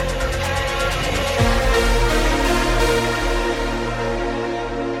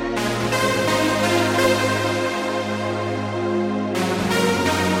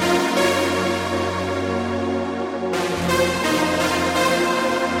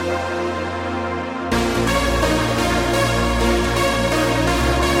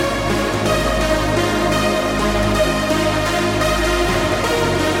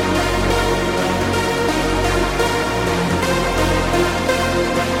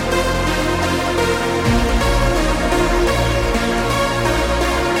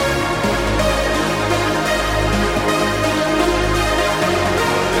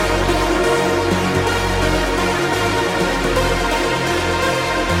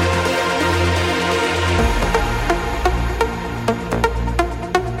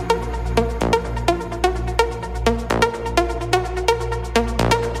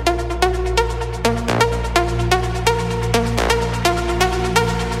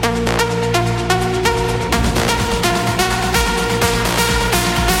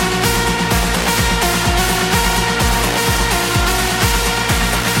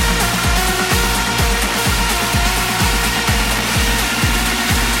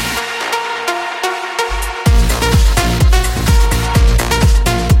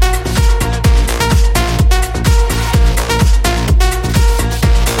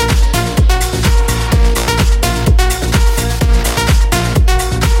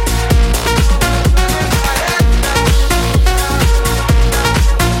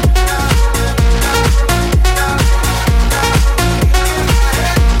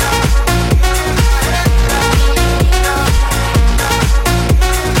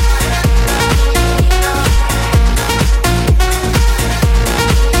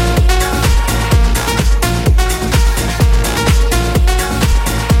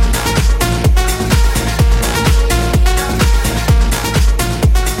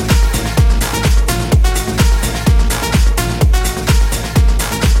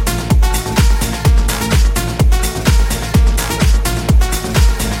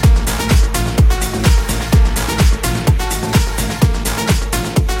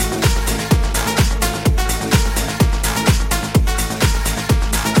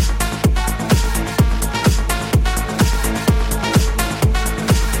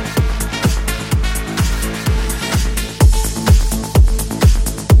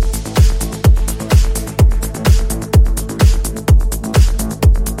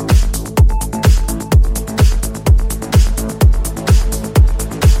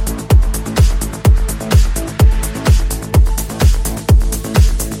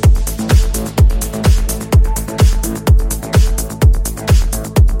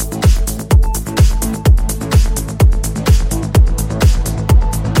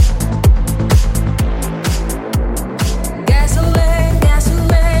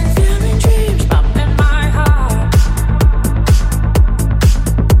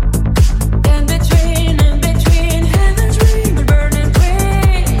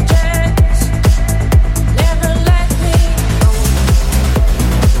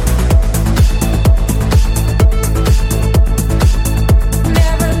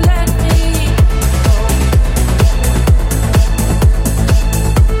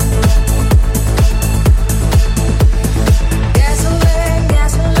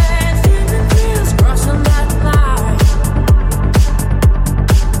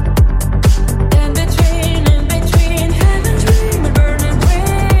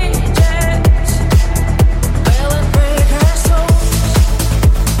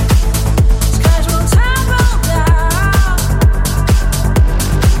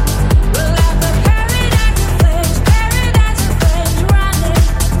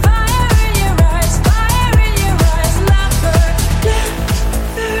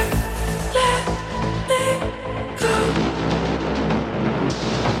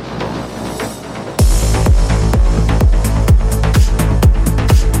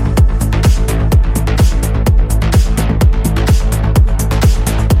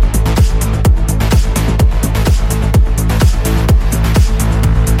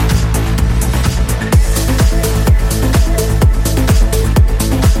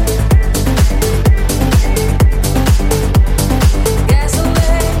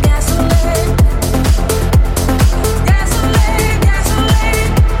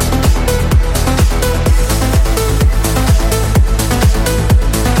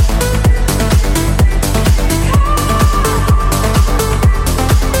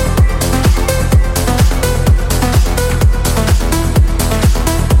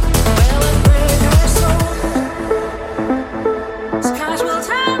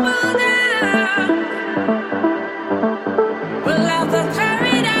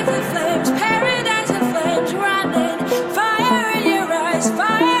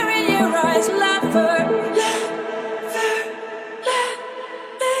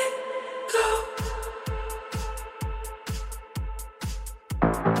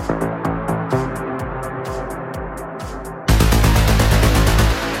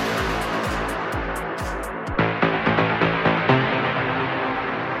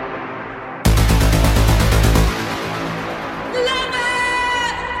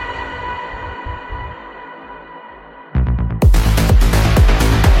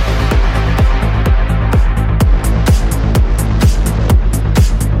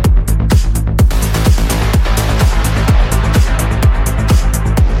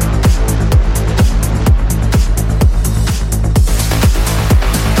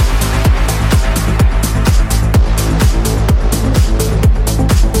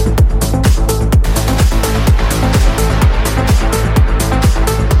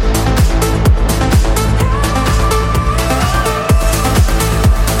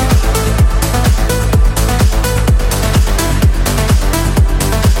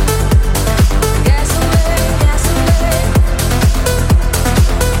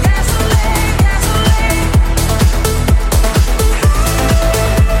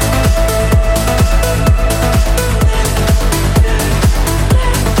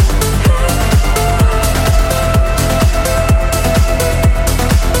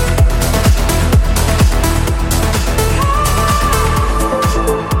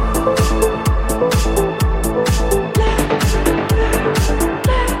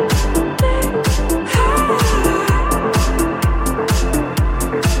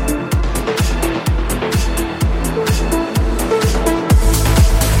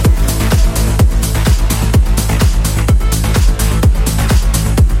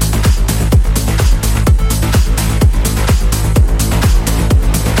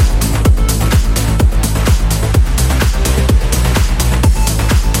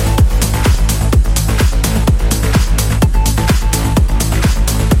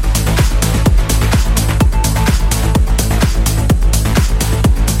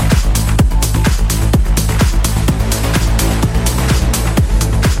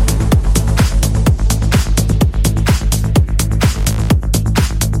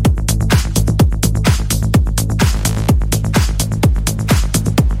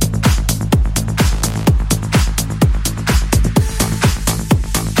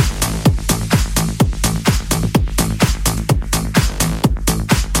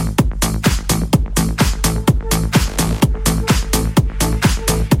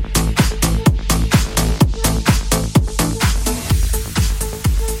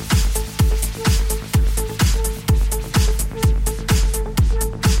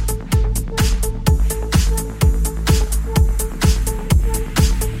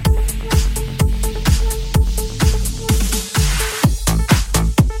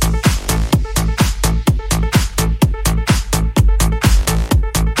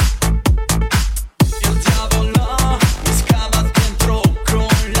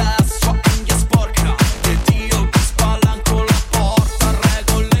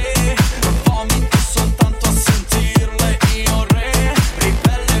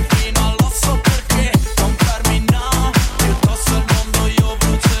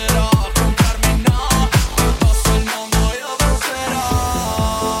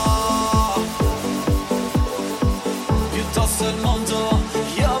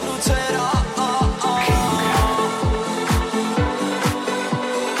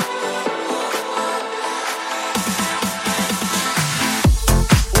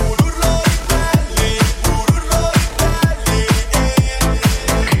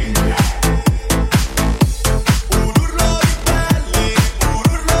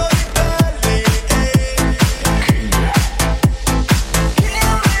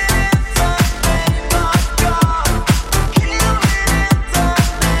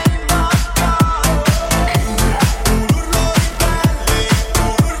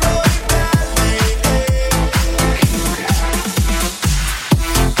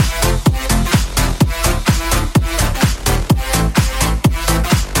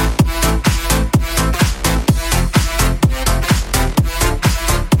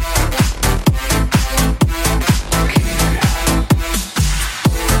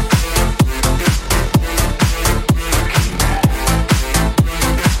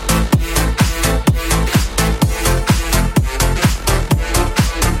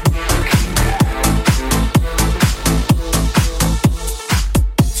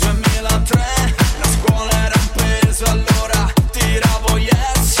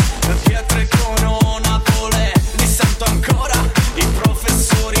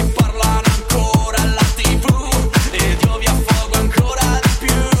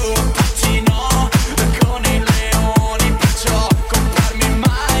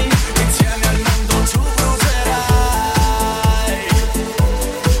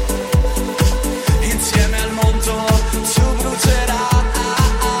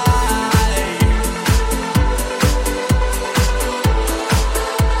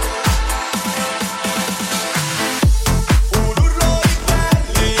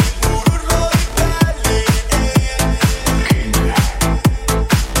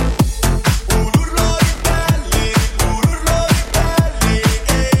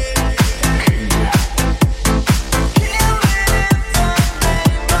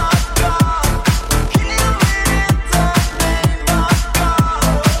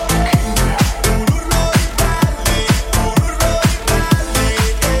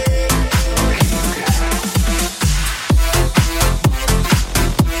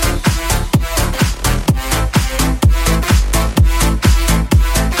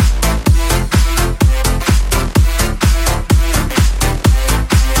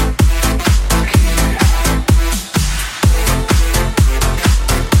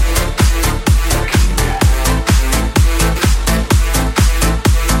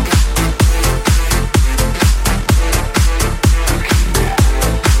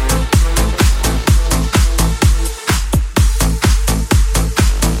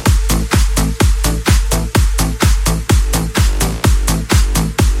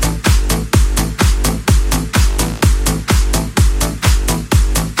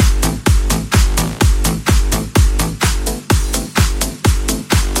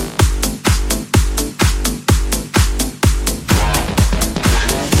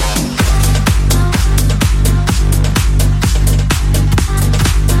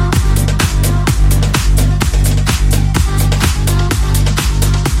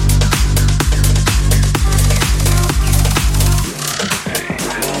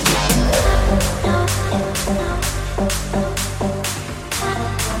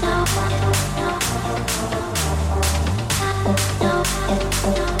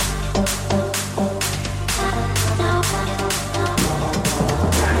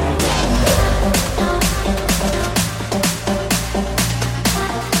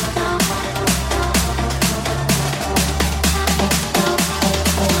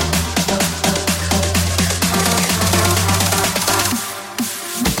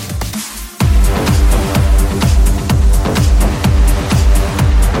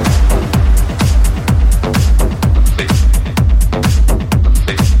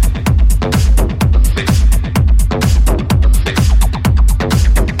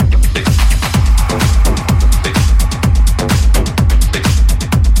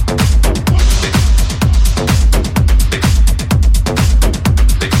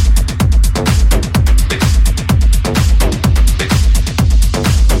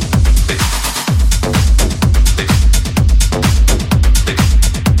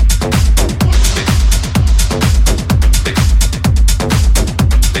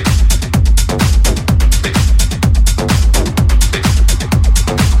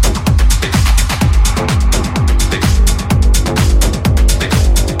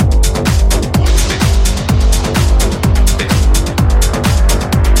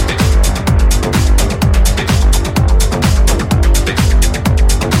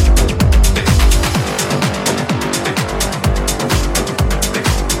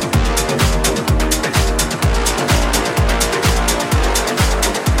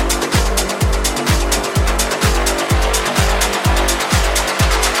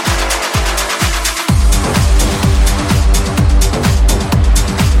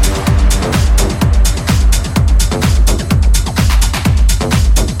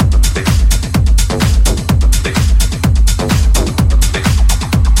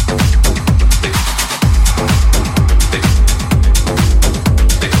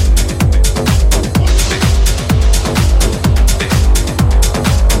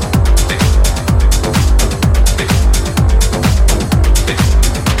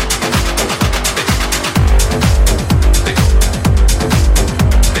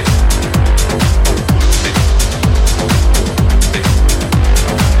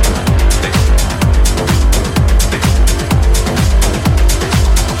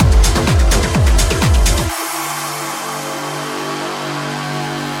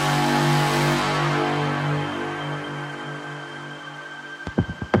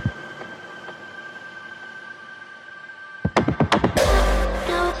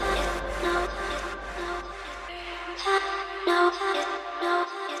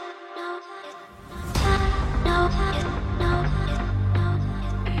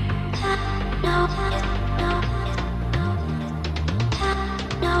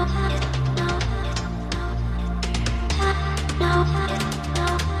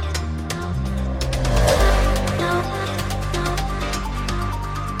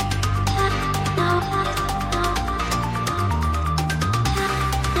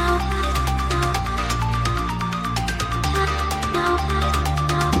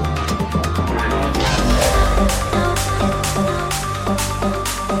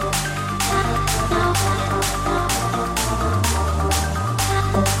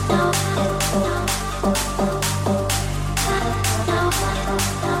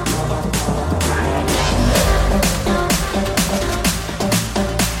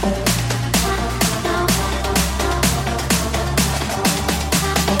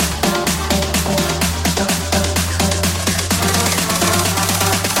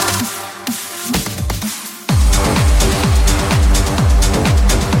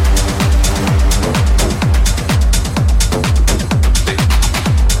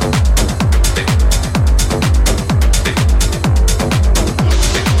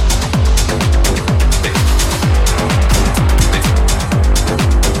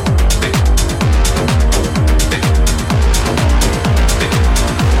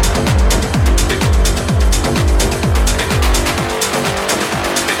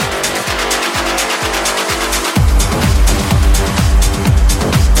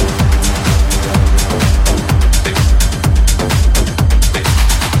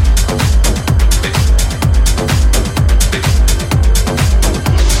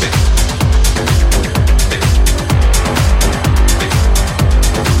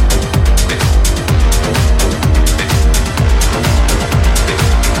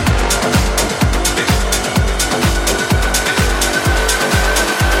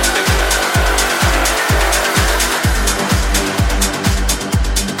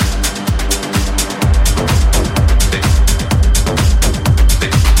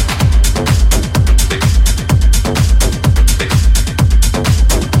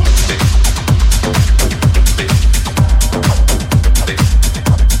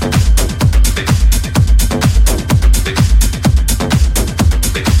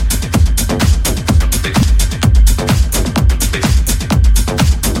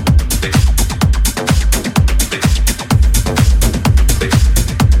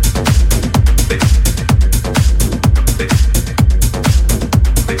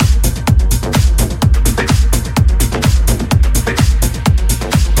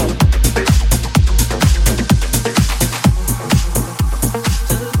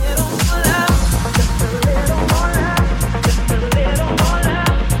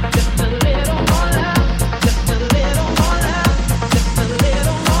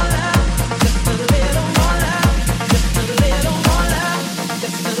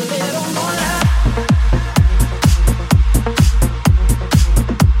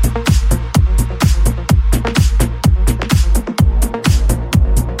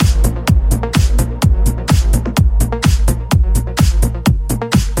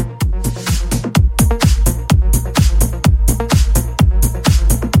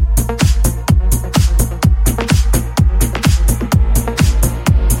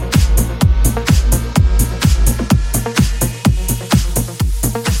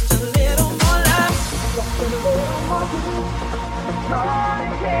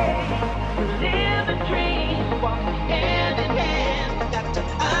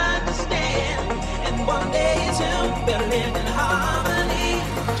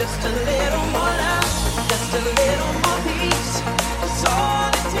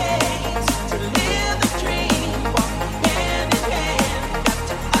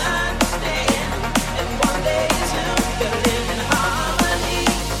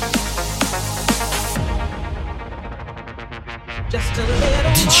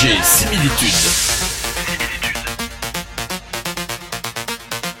 DJ Similitude.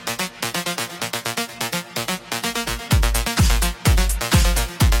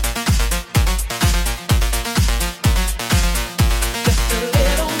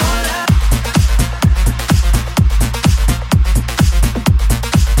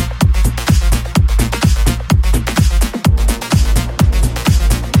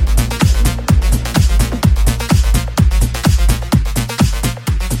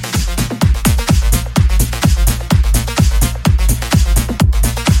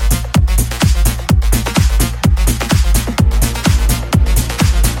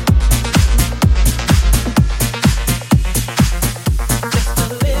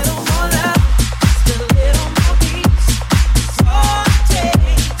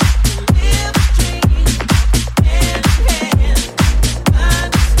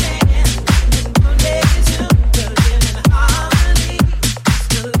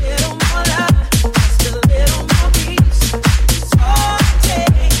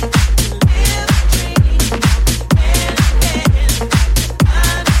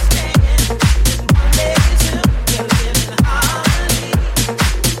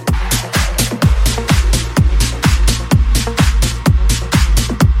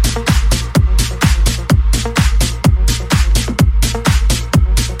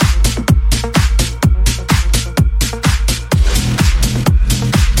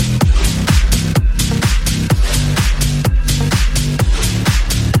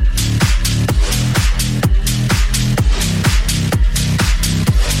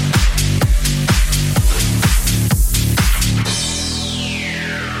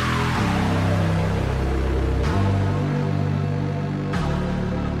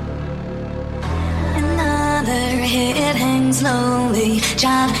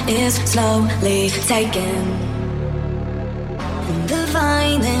 job is slowly taken. The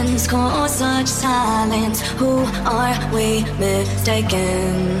violence caused such silence. Who are we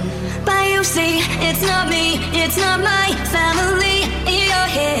mistaken? But you see, it's not me, it's not my family. In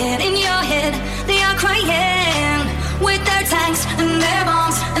your head, they are crying with their tanks and their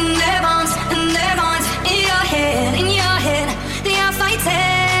bombs and their bombs and their bombs. In your head, they are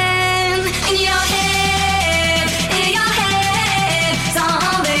fighting. In your head,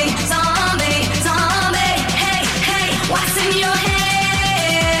 zombie, zombie, zombie. Hey, hey, what's in your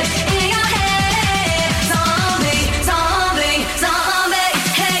head? In your head, zombie, zombie, zombie.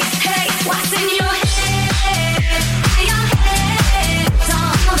 Hey, hey, what's in your head? In your head,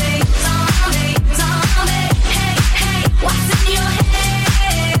 zombie, zombie, zombie. Hey, hey, what's in your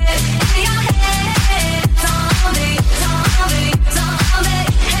head? In your head, zombie, zombie, zombie.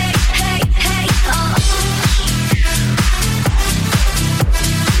 Hey, hey, hey, oh.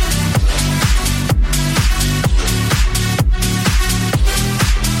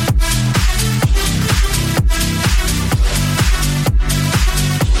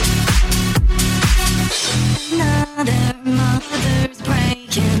 Another mother's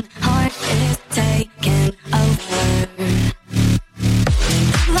breaking heart is taking over.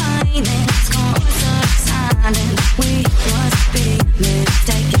 Violence caused us silent. We must be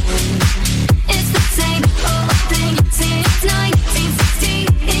mistaken. It's the same old thing since 1960.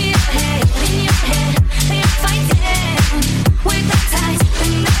 In your head, they're fighting with their tanks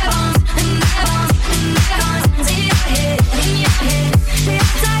and their bombs and their bombs and their bombs. In your head, they're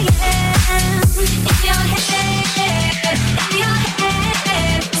dying. In your head,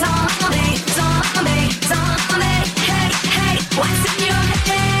 zombie, zombie, zombie. Hey, hey, what's in your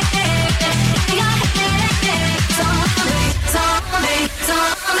head? In your head, zombie, zombie,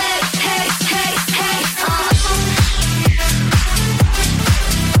 zombie. Hey, hey, hey, oh.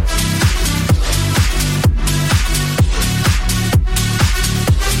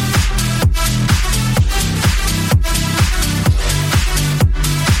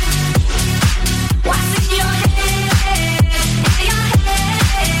 What's in your head? In your head,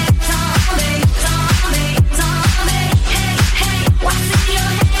 zombie, zombie, zombie. Hey, hey, what's in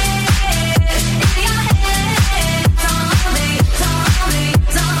your head? In your head, zombie, zombie,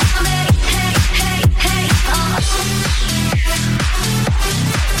 zombie. Hey, hey, hey, oh.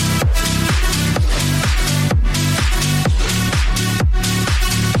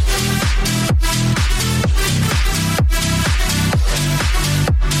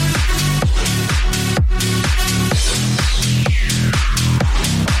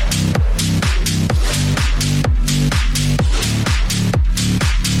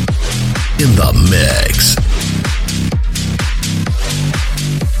 In the mix.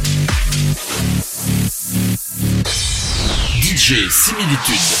 DJ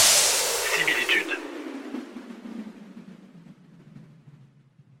Similitude.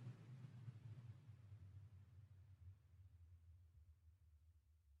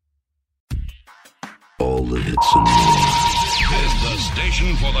 All the hits and Is the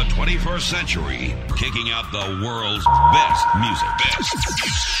station for the 21st century, kicking out the world's best music.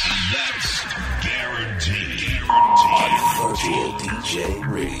 That's guaranteed. Virtual DJ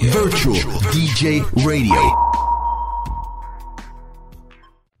Radio. Virtual DJ Radio.